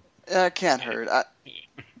 Yeah, it can't hurt.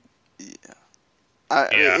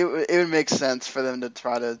 It would make sense for them to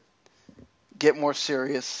try to get more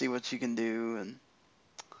serious, see what you can do, and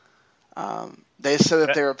they said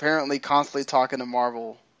that they're apparently constantly talking to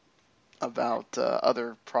Marvel about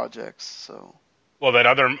other projects. So, well, that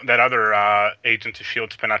other Agents of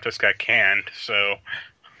S.H.I.E.L.D. spinoff just got canned. So,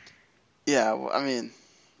 yeah, well, I mean,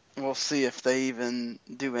 we'll see if they even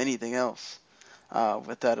do anything else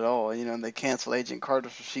with that at all. You know, and they canceled Agent Carter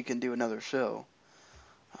so she can do another show.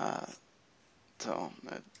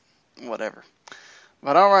 Whatever.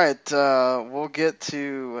 But all right, we'll get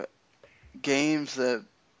to games that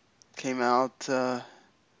came out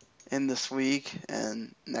in this week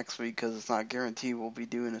and next week, because it's not guaranteed we'll be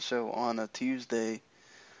doing a show on a Tuesday.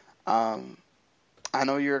 I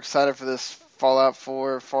know you're excited for this Fallout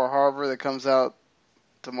 4 Far Harbor that comes out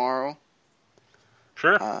tomorrow.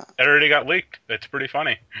 Sure. It already got leaked. It's pretty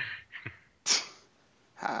funny.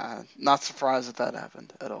 Not surprised that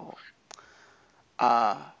happened at all.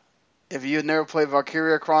 If you had never played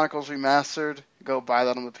Valkyria Chronicles Remastered, go buy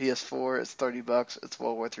that on the PS4. It's $30. It's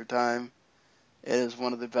well worth your time. It is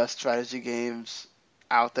one of the best strategy games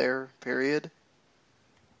out there, period.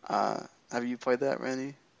 Have you played that,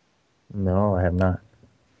 Randy? No, I have not.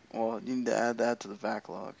 Well, you need to add that to the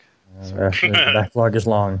backlog. The backlog is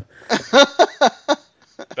long.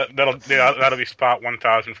 That'll be spot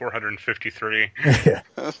 1,453.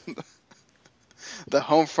 The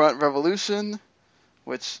Homefront Revolution,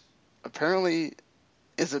 which apparently,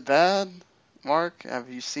 is it bad? Mark, have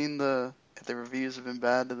you seen if the reviews have been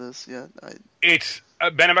bad to this yet? It's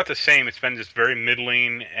been about the same. It's been just very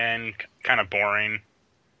middling and kind of boring.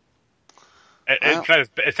 It's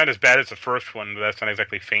not as bad as the first one, but that's not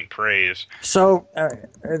exactly faint praise. So,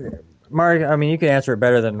 Mark, I mean, you can answer it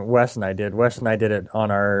better than Wes and I did. Wes and I did it on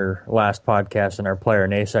our last podcast in our Player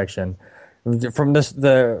and A section. From the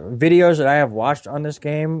videos that I have watched on this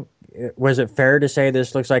game, was it fair to say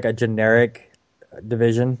this looks like a generic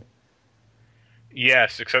Division?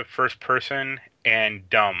 Yes, except first person and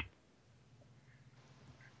dumb.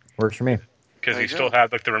 Works for me. Because you still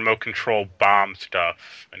have like the remote control bomb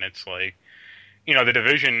stuff, and it's like, the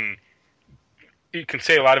Division. You can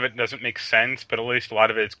say a lot of it doesn't make sense, but at least a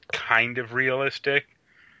lot of it is kind of realistic.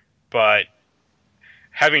 But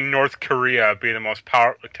having North Korea be the most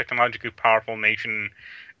technologically powerful nation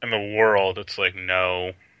in the world, it's like,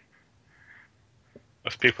 no.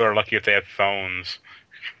 Those people are lucky if they have phones.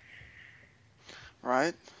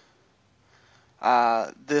 Right.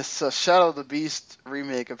 This Shadow of the Beast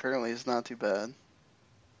remake apparently is not too bad.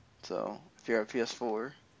 So, if you're at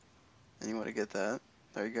PS4 and you want to get that,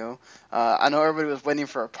 there you go. I know everybody was waiting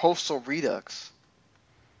for a Postal Redux.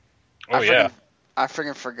 I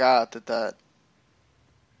freaking forgot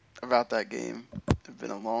about that game. It's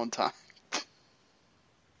been a long time.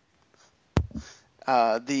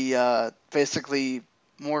 The basically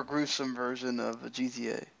more gruesome version of a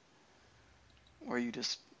GTA, where you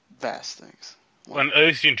just bash things. Well, at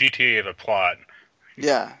least in GTA you have a plot.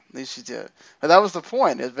 Yeah, at least you did. But that was the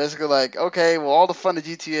point. It's basically like, okay, well, all the fun of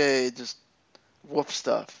GTA, just whoop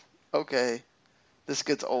stuff. Okay, this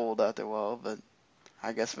gets old after a while, but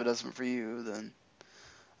I guess if it doesn't for you, then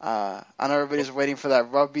I know everybody's waiting for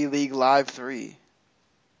that Rugby League Live 3.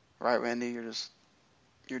 Right, Randy?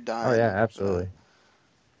 You're dying. Oh yeah, absolutely.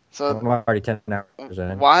 So I'm already 10 hours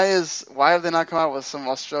in. Why have they not come out with some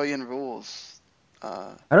Australian rules?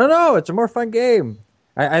 I don't know. It's a more fun game.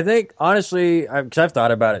 I think, honestly, because I've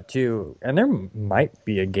thought about it too, and there might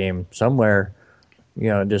be a game somewhere,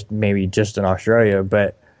 just in Australia,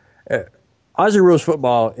 but Aussie rules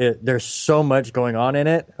football, there's so much going on in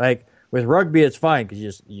it. Like with rugby, it's fine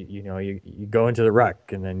because you go into the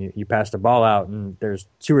ruck and then you pass the ball out, and there's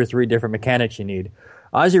 2 or 3 different mechanics you need.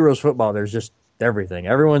 Aussie rules football, there's just everything.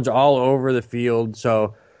 Everyone's all over the field.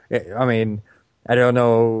 So, I mean, I don't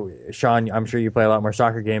know, Sean, I'm sure you play a lot more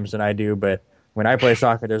soccer games than I do, but when I play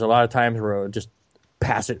soccer, there's a lot of times where I'll just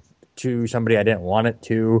pass it to somebody I didn't want it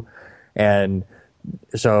to. And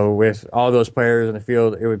so with all those players in the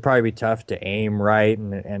field, it would probably be tough to aim right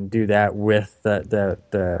and do that with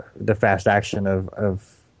the fast action of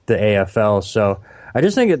the AFL. So I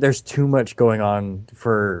just think that there's too much going on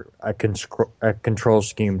for a control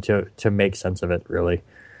scheme to make sense of it, really.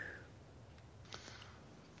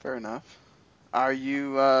 Fair enough. Are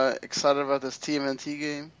you excited about this TMNT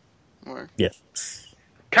game, Mark? Yes.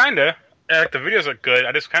 Kinda. The videos look good.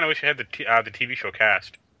 I just kind of wish I had the TV show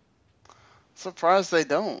cast. Surprised they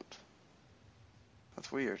don't.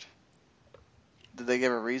 That's weird. Did they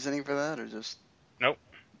give a reasoning for that, or just Nope.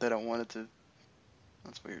 they don't want it to?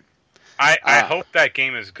 That's weird. I hope that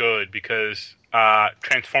game is good because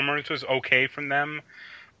Transformers was okay from them,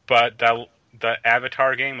 but the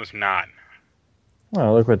Avatar game was not.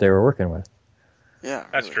 Well, look what they were working with. Yeah,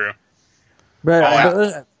 that's true.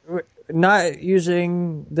 But not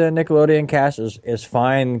using the Nickelodeon cast is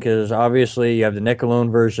fine because obviously you have the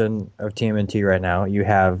Nickelodeon version of TMNT right now. You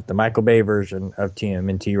have the Michael Bay version of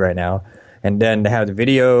TMNT right now. And then to have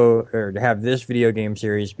to have this video game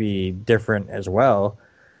series be different as well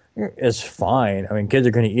is fine. I mean, kids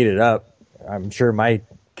are going to eat it up. I'm sure my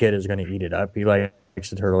kid is going to eat it up. He likes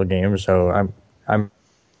the Turtle games, so I'm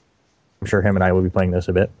sure him and I will be playing this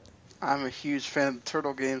a bit. I'm a huge fan of the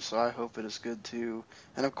Turtle games, so I hope it is good too.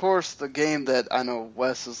 And of course, the game that I know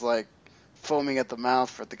Wes is like foaming at the mouth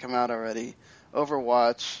for it to come out already,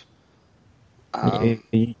 Overwatch.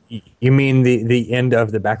 You mean the end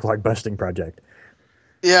of the Backlog Busting Project?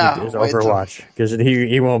 Yeah, is Overwatch because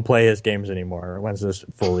he won't play his games anymore once this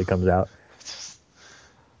fully comes out.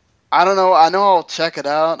 I don't know. I know I'll check it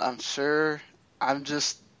out. I'm sure. I'm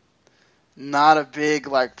just not a big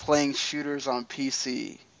like playing shooters on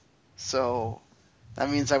PC. So that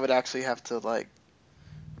means I would actually have to like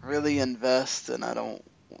really invest, and I don't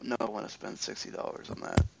know I want to spend $60 on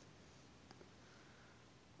that.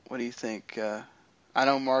 What do you think? I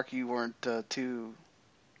know, Mark, you weren't too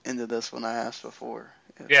into this when I asked before.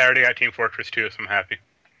 Yeah, I already got Team Fortress 2, so I'm happy.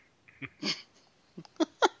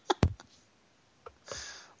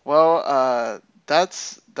 Well,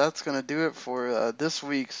 that's gonna do it for this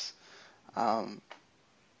week's video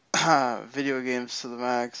games to the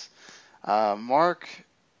max. Mark,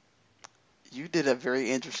 you did a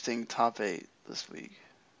very interesting top 8 this week.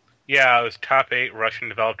 Yeah, it was top 8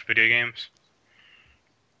 Russian-developed video games.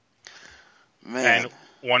 Man. And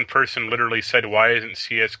one person literally said, "Why isn't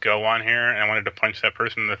CS:GO on here?" And I wanted to punch that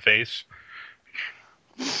person in the face.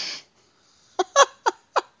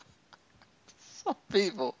 Some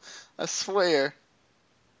people, I swear,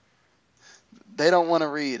 they don't want to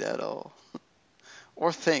read at all.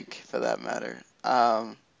 Or think, for that matter.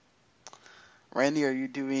 Randy, are you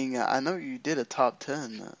doing... I know you did a top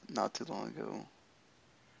 10 not too long ago.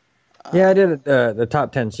 Yeah, I did the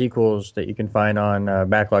top 10 sequels that you can find on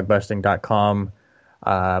backlogbusting.com.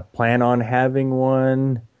 Plan on having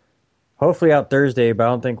one hopefully out Thursday, but I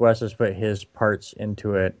don't think Wes has put his parts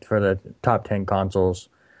into it for the top 10 consoles.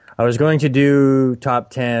 I was going to do top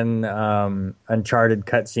 10 Uncharted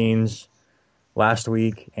cutscenes last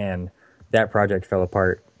week, and that project fell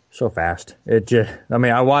apart so fast.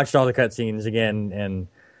 I watched all the cutscenes again, and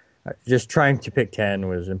just trying to pick 10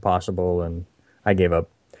 was impossible, and I gave up.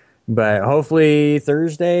 But hopefully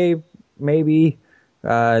Thursday, maybe,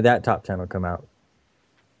 that top 10 will come out.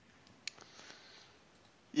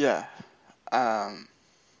 Yeah.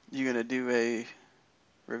 You gonna do a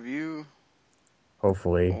review?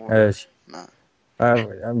 Hopefully. Not?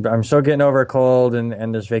 I'm still getting over a cold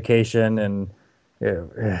and this vacation, and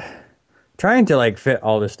trying to like fit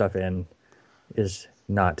all this stuff in is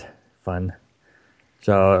not fun.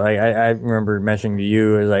 So I remember mentioning to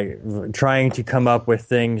you, like, trying to come up with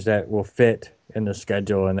things that will fit in the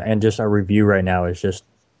schedule, and just a review right now is just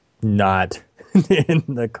not in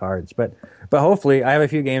the cards. But hopefully, I have a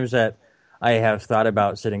few games that I have thought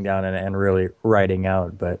about sitting down and really writing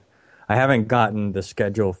out, but I haven't gotten the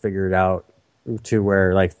schedule figured out to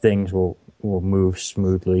where like things will move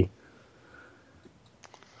smoothly.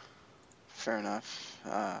 Fair enough.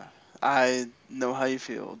 I know how you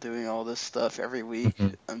feel doing all this stuff every week.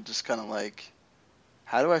 Mm-hmm. I'm just kind of like,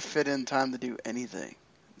 how do I fit in time to do anything?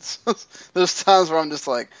 There's times where I'm just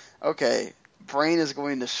like, okay, brain is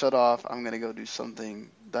going to shut off. I'm going to go do something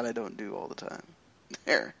that I don't do all the time.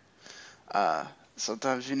 There.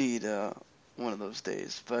 Sometimes you need one of those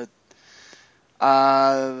days. But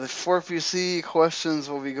the 4PC questions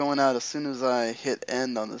will be going out as soon as I hit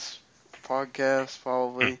end on this podcast,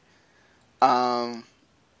 probably.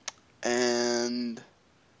 And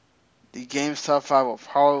the game's top 5 will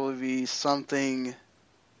probably be something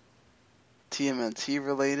TMNT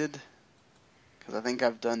related, because I think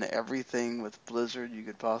I've done everything with Blizzard you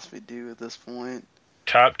could possibly do at this point.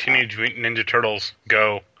 Top Teenage Mutant Ninja Turtles,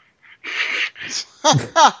 go.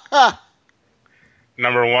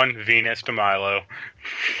 Number 1, Venus de Milo.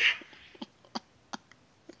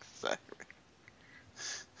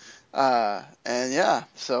 And yeah,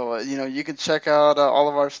 so you can check out all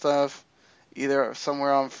of our stuff either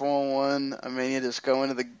somewhere on 401 Mania. Just go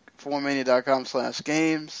into the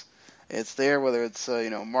 4mania.com/games. It's there, whether it's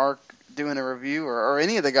Marc doing a review or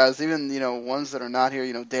any of the guys, even ones that are not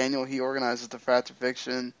here. Daniel, he organizes the Fact or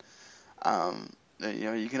Fiction.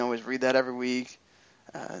 You can always read that every week.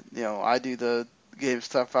 I do the game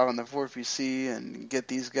stuff out on the 4PC and get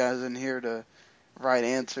these guys in here to write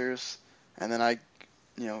answers, and then I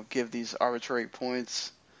give these arbitrary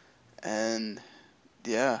points, and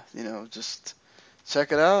just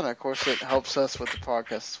check it out. And of course, it helps us with the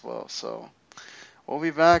podcast as well. So we'll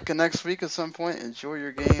be back next week at some point. Enjoy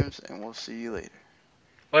your games, and we'll see you later.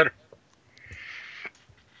 Later.